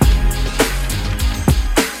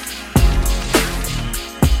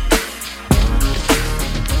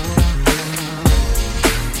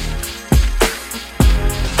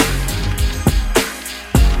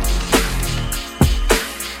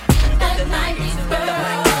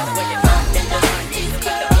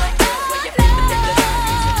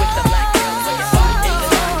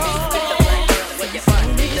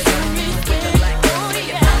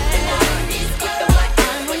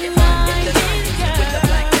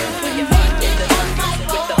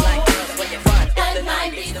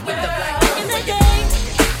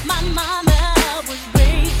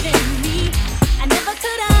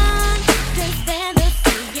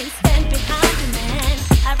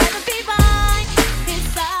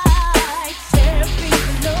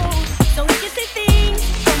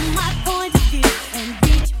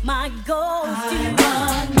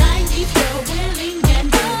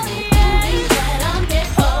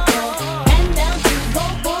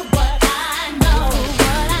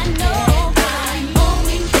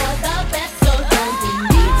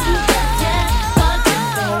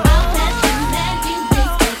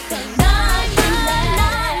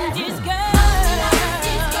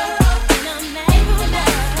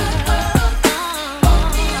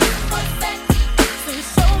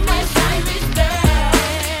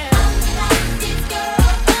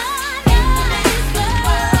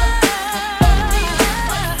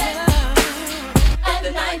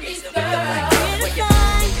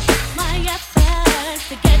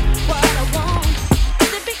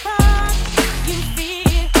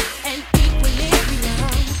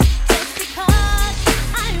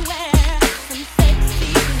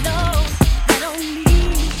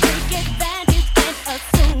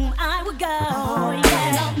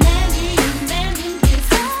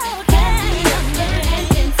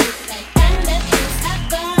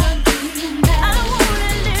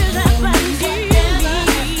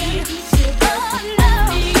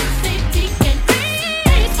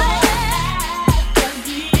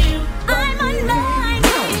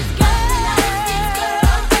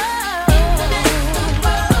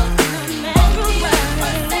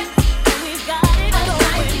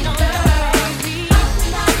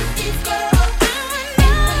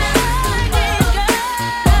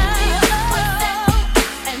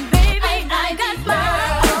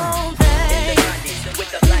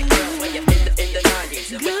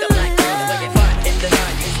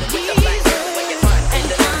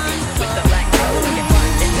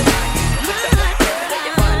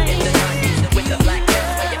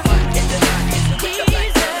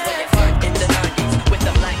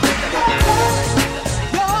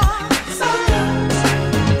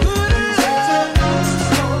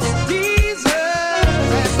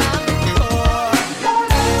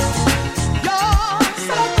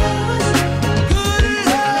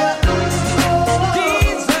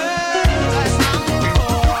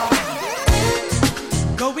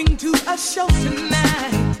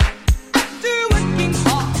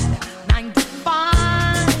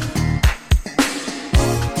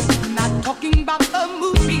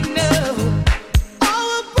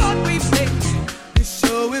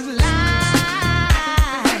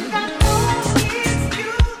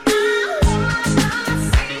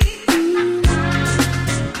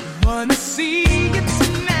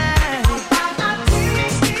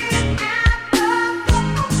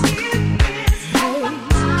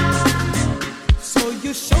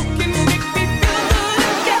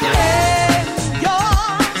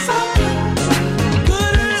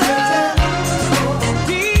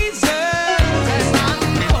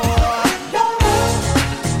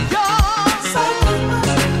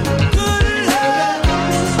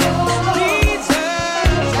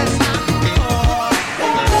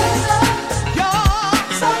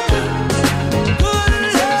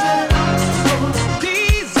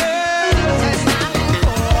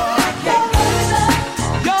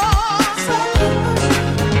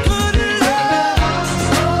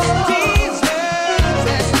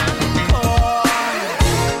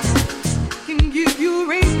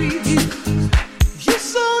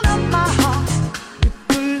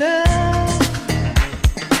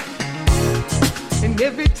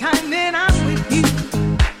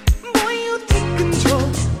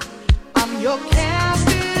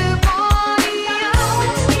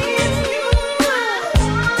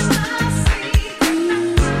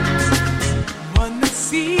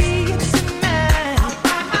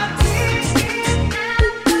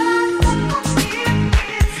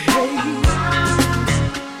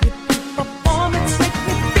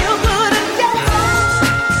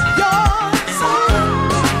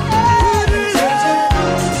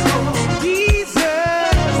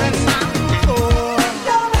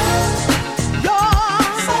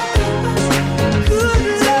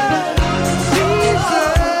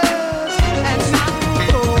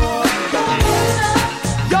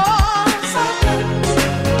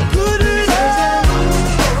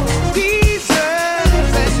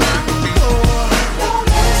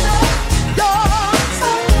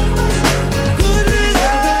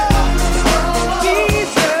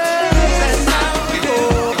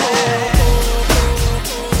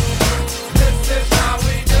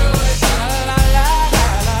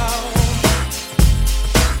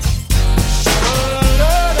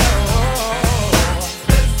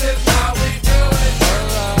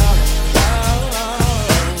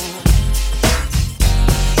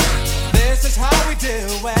 do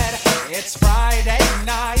it. It's Friday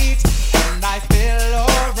night and I feel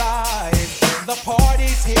alright. The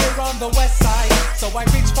party's here on the west side, so I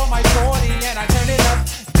reach for my 40 and I turn it up.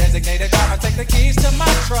 Designated driver, take the keys to my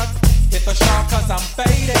truck. Hit the shop cause I'm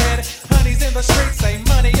faded. Honey's in the streets, say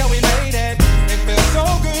money, yo, we made it. It feels so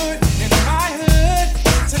good in my hood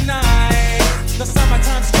tonight. The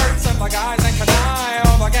summertime skirts and the guys ain't canine.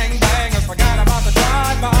 All the gangbangers forgot about the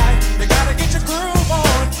drive-by. You gotta get your groove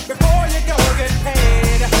on before you go get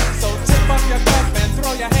paid. So tip up your cup and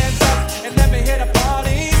throw your hands up and let me hear the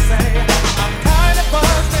party say, I'm kinda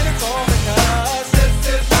buzzed and it's all because this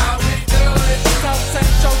is how we do it. South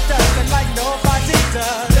Central does it like nobody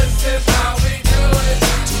does. This is how we do it.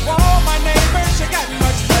 To all my neighbors, you got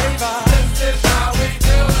much flavor. This is how we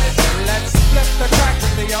do it. Let's flip the track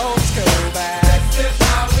with the old school back. This is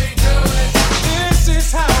how we do it. This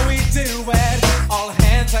is how we do it. All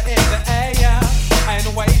hands are in the air and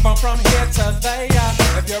wave on from here to there.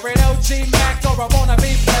 If you're an OG Mac or a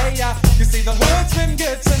wannabe player, you see the hood's been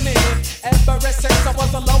good to me ever since I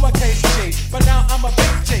was a lowercase G. But now I'm a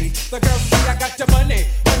big G. The girls see I got your money,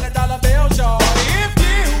 $100 bills, y'all. If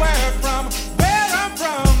you were from where I'm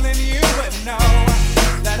from, then you would know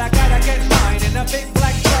that I gotta get mine in a big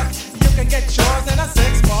black truck. You can get yours in a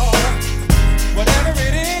 6-4. Whatever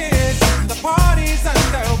it is, the party's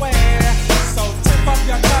underway. So tip up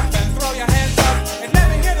your cup and throw your hands up and let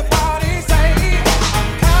me hear the party say, I'm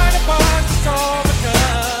kinda buzzed, it's all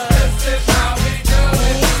because this is how we do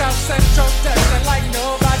it. South Central does it like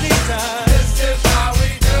nobody does. This is how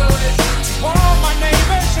we do it. To all my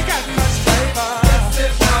neighbors, you got much flavor. This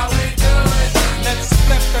is how we do it. Let's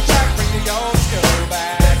flip the track, bring the old school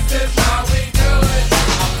back. This is how we do it.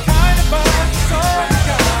 I'm kinda buzzed, it's all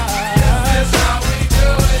because this is how we do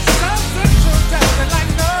it. South Central does it like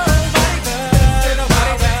nobody does.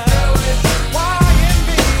 Nobody does. YNB,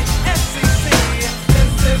 SCC.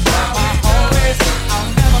 This is how my always. I'll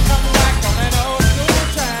never come back on an old school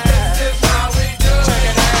track. This is how we do it. Check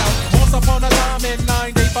it out. Once upon a time in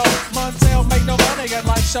 '94, Montel made no money and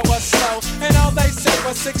life show was slow. And all they said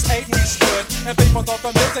was 6'8" he stood. And people thought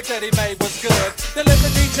the music that he made was good. They lived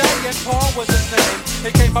in DJ and Paul was his name.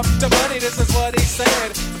 He came up to money, this is what he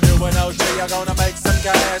said. You and OG are gonna make some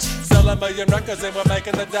cash. Sell a million records and we're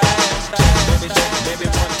making the dash. Baby check, baby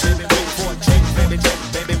 1, 2, 3, 4. Check, baby check,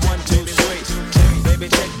 baby 1, 2, 3. Check, baby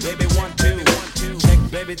check, baby 1, 2. Check,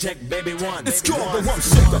 baby check, baby 1. It's called the Rump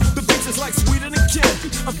Shaker. The beats is like sweeter than candy.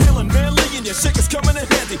 I'm feeling manly and your shaker's coming in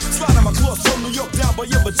handy. Sliding my claws from New York down by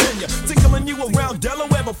your Virginia. Tickling you around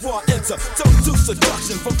Delaware before I enter. Total to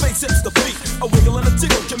seduction from face hips to feet. A wiggle and a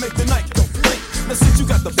tickle can make the night complete. Now since you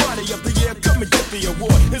got the body of the year, come and get the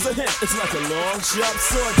award. Here's a hint, it's like a long sharp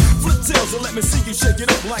sword. Flip tails and let me see you shake it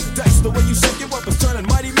up like dice. The way you shake it up is turning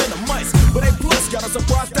mighty men to mice. But A plus got a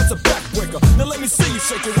surprise, that's a backbreaker. Now let me see you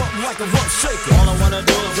shake it up like a rump shaker. All I wanna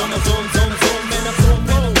do is zoom, zoom, zoom, zoom, and a boom,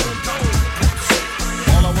 boom.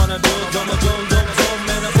 All I wanna do is zoom, zoom, zoom, zoom,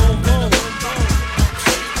 and a boom, boom.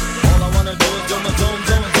 All I wanna do is zoom, zoom,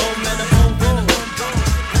 zoom, zoom, and a boom, boom.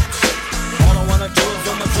 All I wanna do is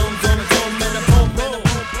zoom, zoom, zoom, zoom, and a boom, boom.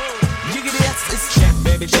 Jiggity yes, it's check,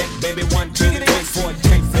 baby, 1, 2, 3, 4.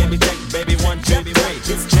 Check, baby, 1, 2, 3.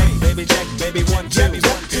 It's check, baby, 1, 2,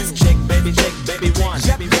 3. It's check, baby, 1.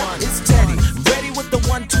 It's Teddy, ready with the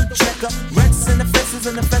 1, 2 checker. Reds in the faces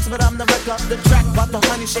in the fence, but I'm the wreck of the track. About the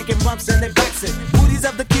honey shaking bumps and they bouncing. Booties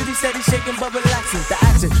of the cutie steady shaking but relaxing. The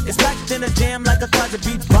action is packed in a jam like a closet.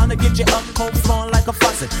 Beats bound to get you up, cold flowing like a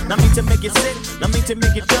faucet. Not me to make you sick, not me to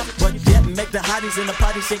make you jump, but yeah, make the hotties in the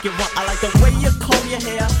party shake it rump. I like the way you comb your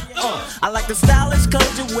hair, I like the stylish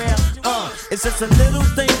clothes you wear, it's just a little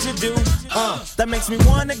things you do, that makes me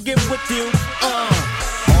wanna get with you,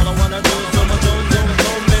 all I wanna do is zoom, zoom, zoom,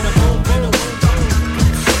 zoom, and a boom, boom.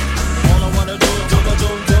 All I wanna do is zoom,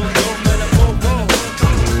 zoom, zoom, zoom, and a boom, boom.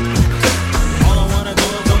 All I wanna do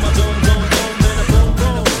is zoom, zoom, zoom, zoom, and a boom,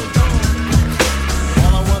 boom.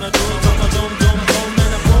 All I wanna do is zoom, zoom, zoom, zoom,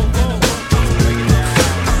 and a boom, boom. Break it down.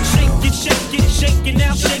 Shake it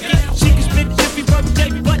now, shake it. She can spit every birthday,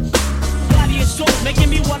 but body is soft, making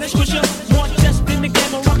me wanna squish her. More just in the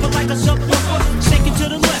game, a rocker like a subwoofer. Shake it to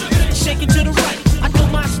the left, shake it to the right. I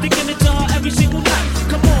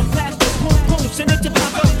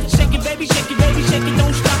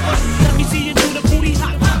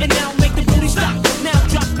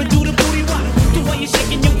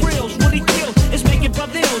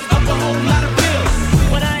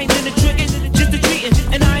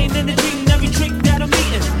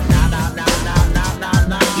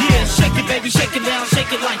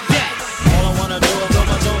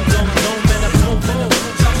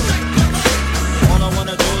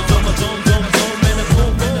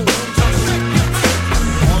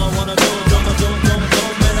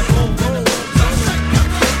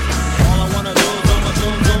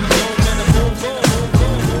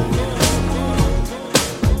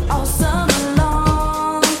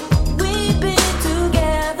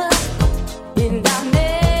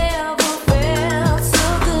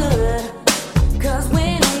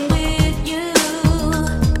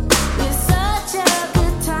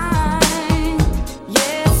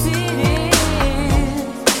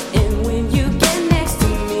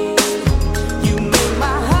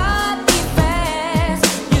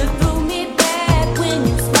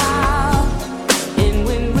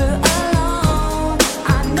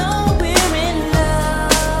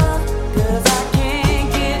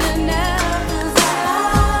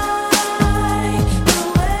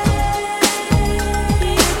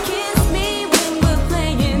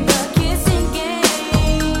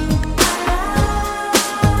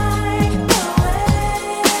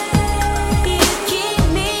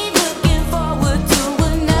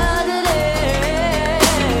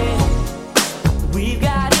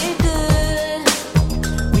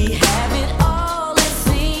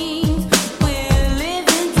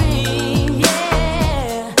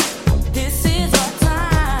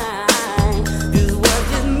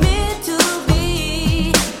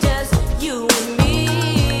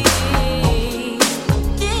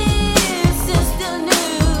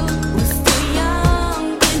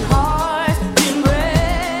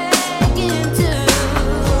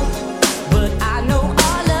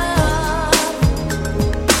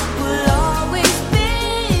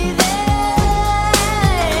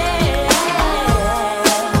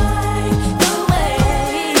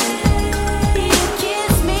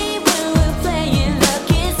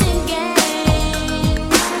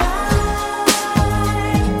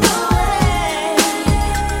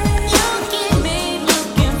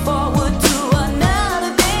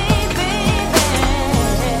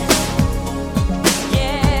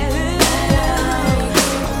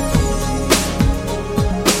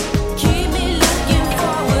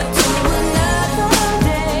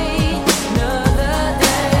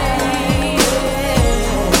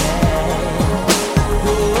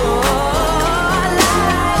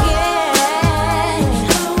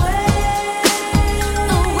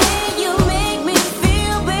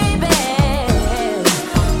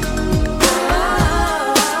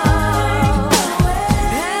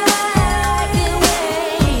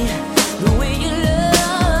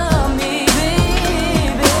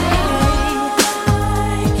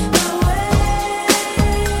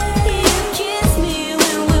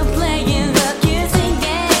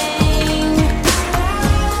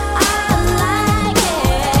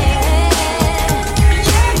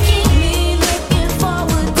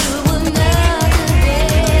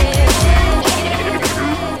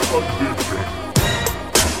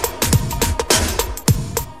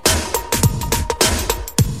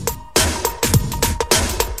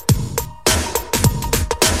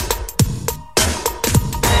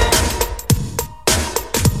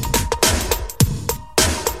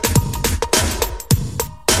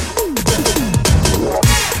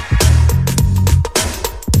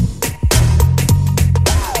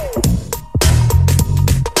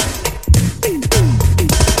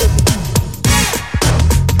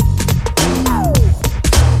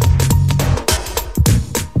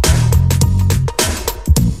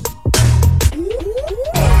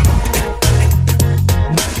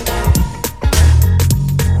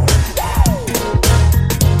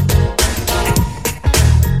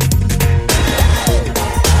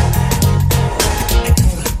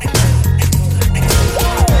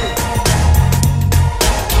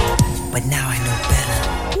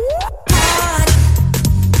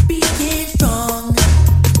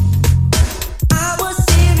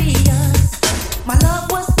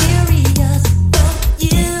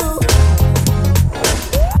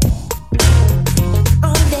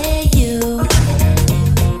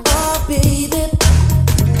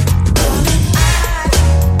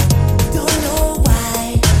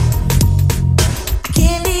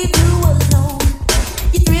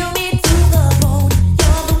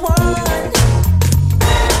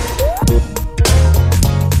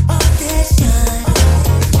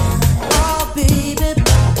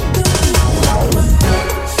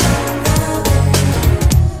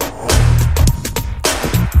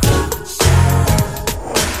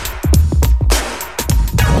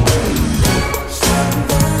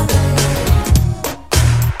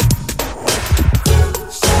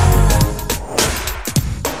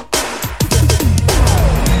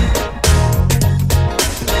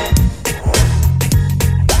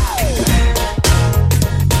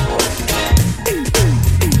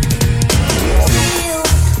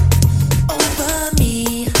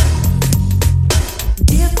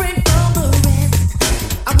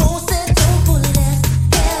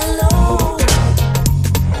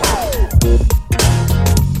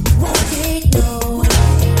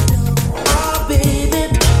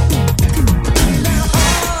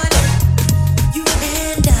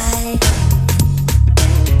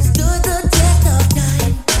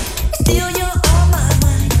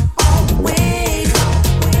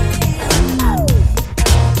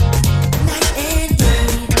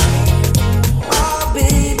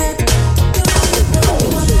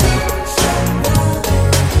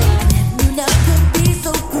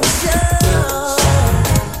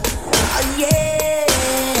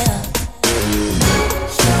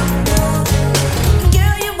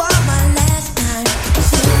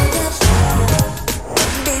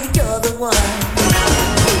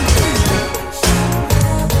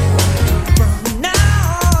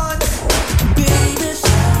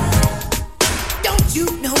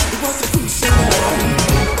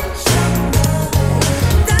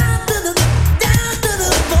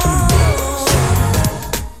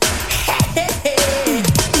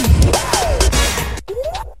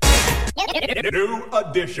new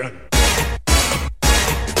edition.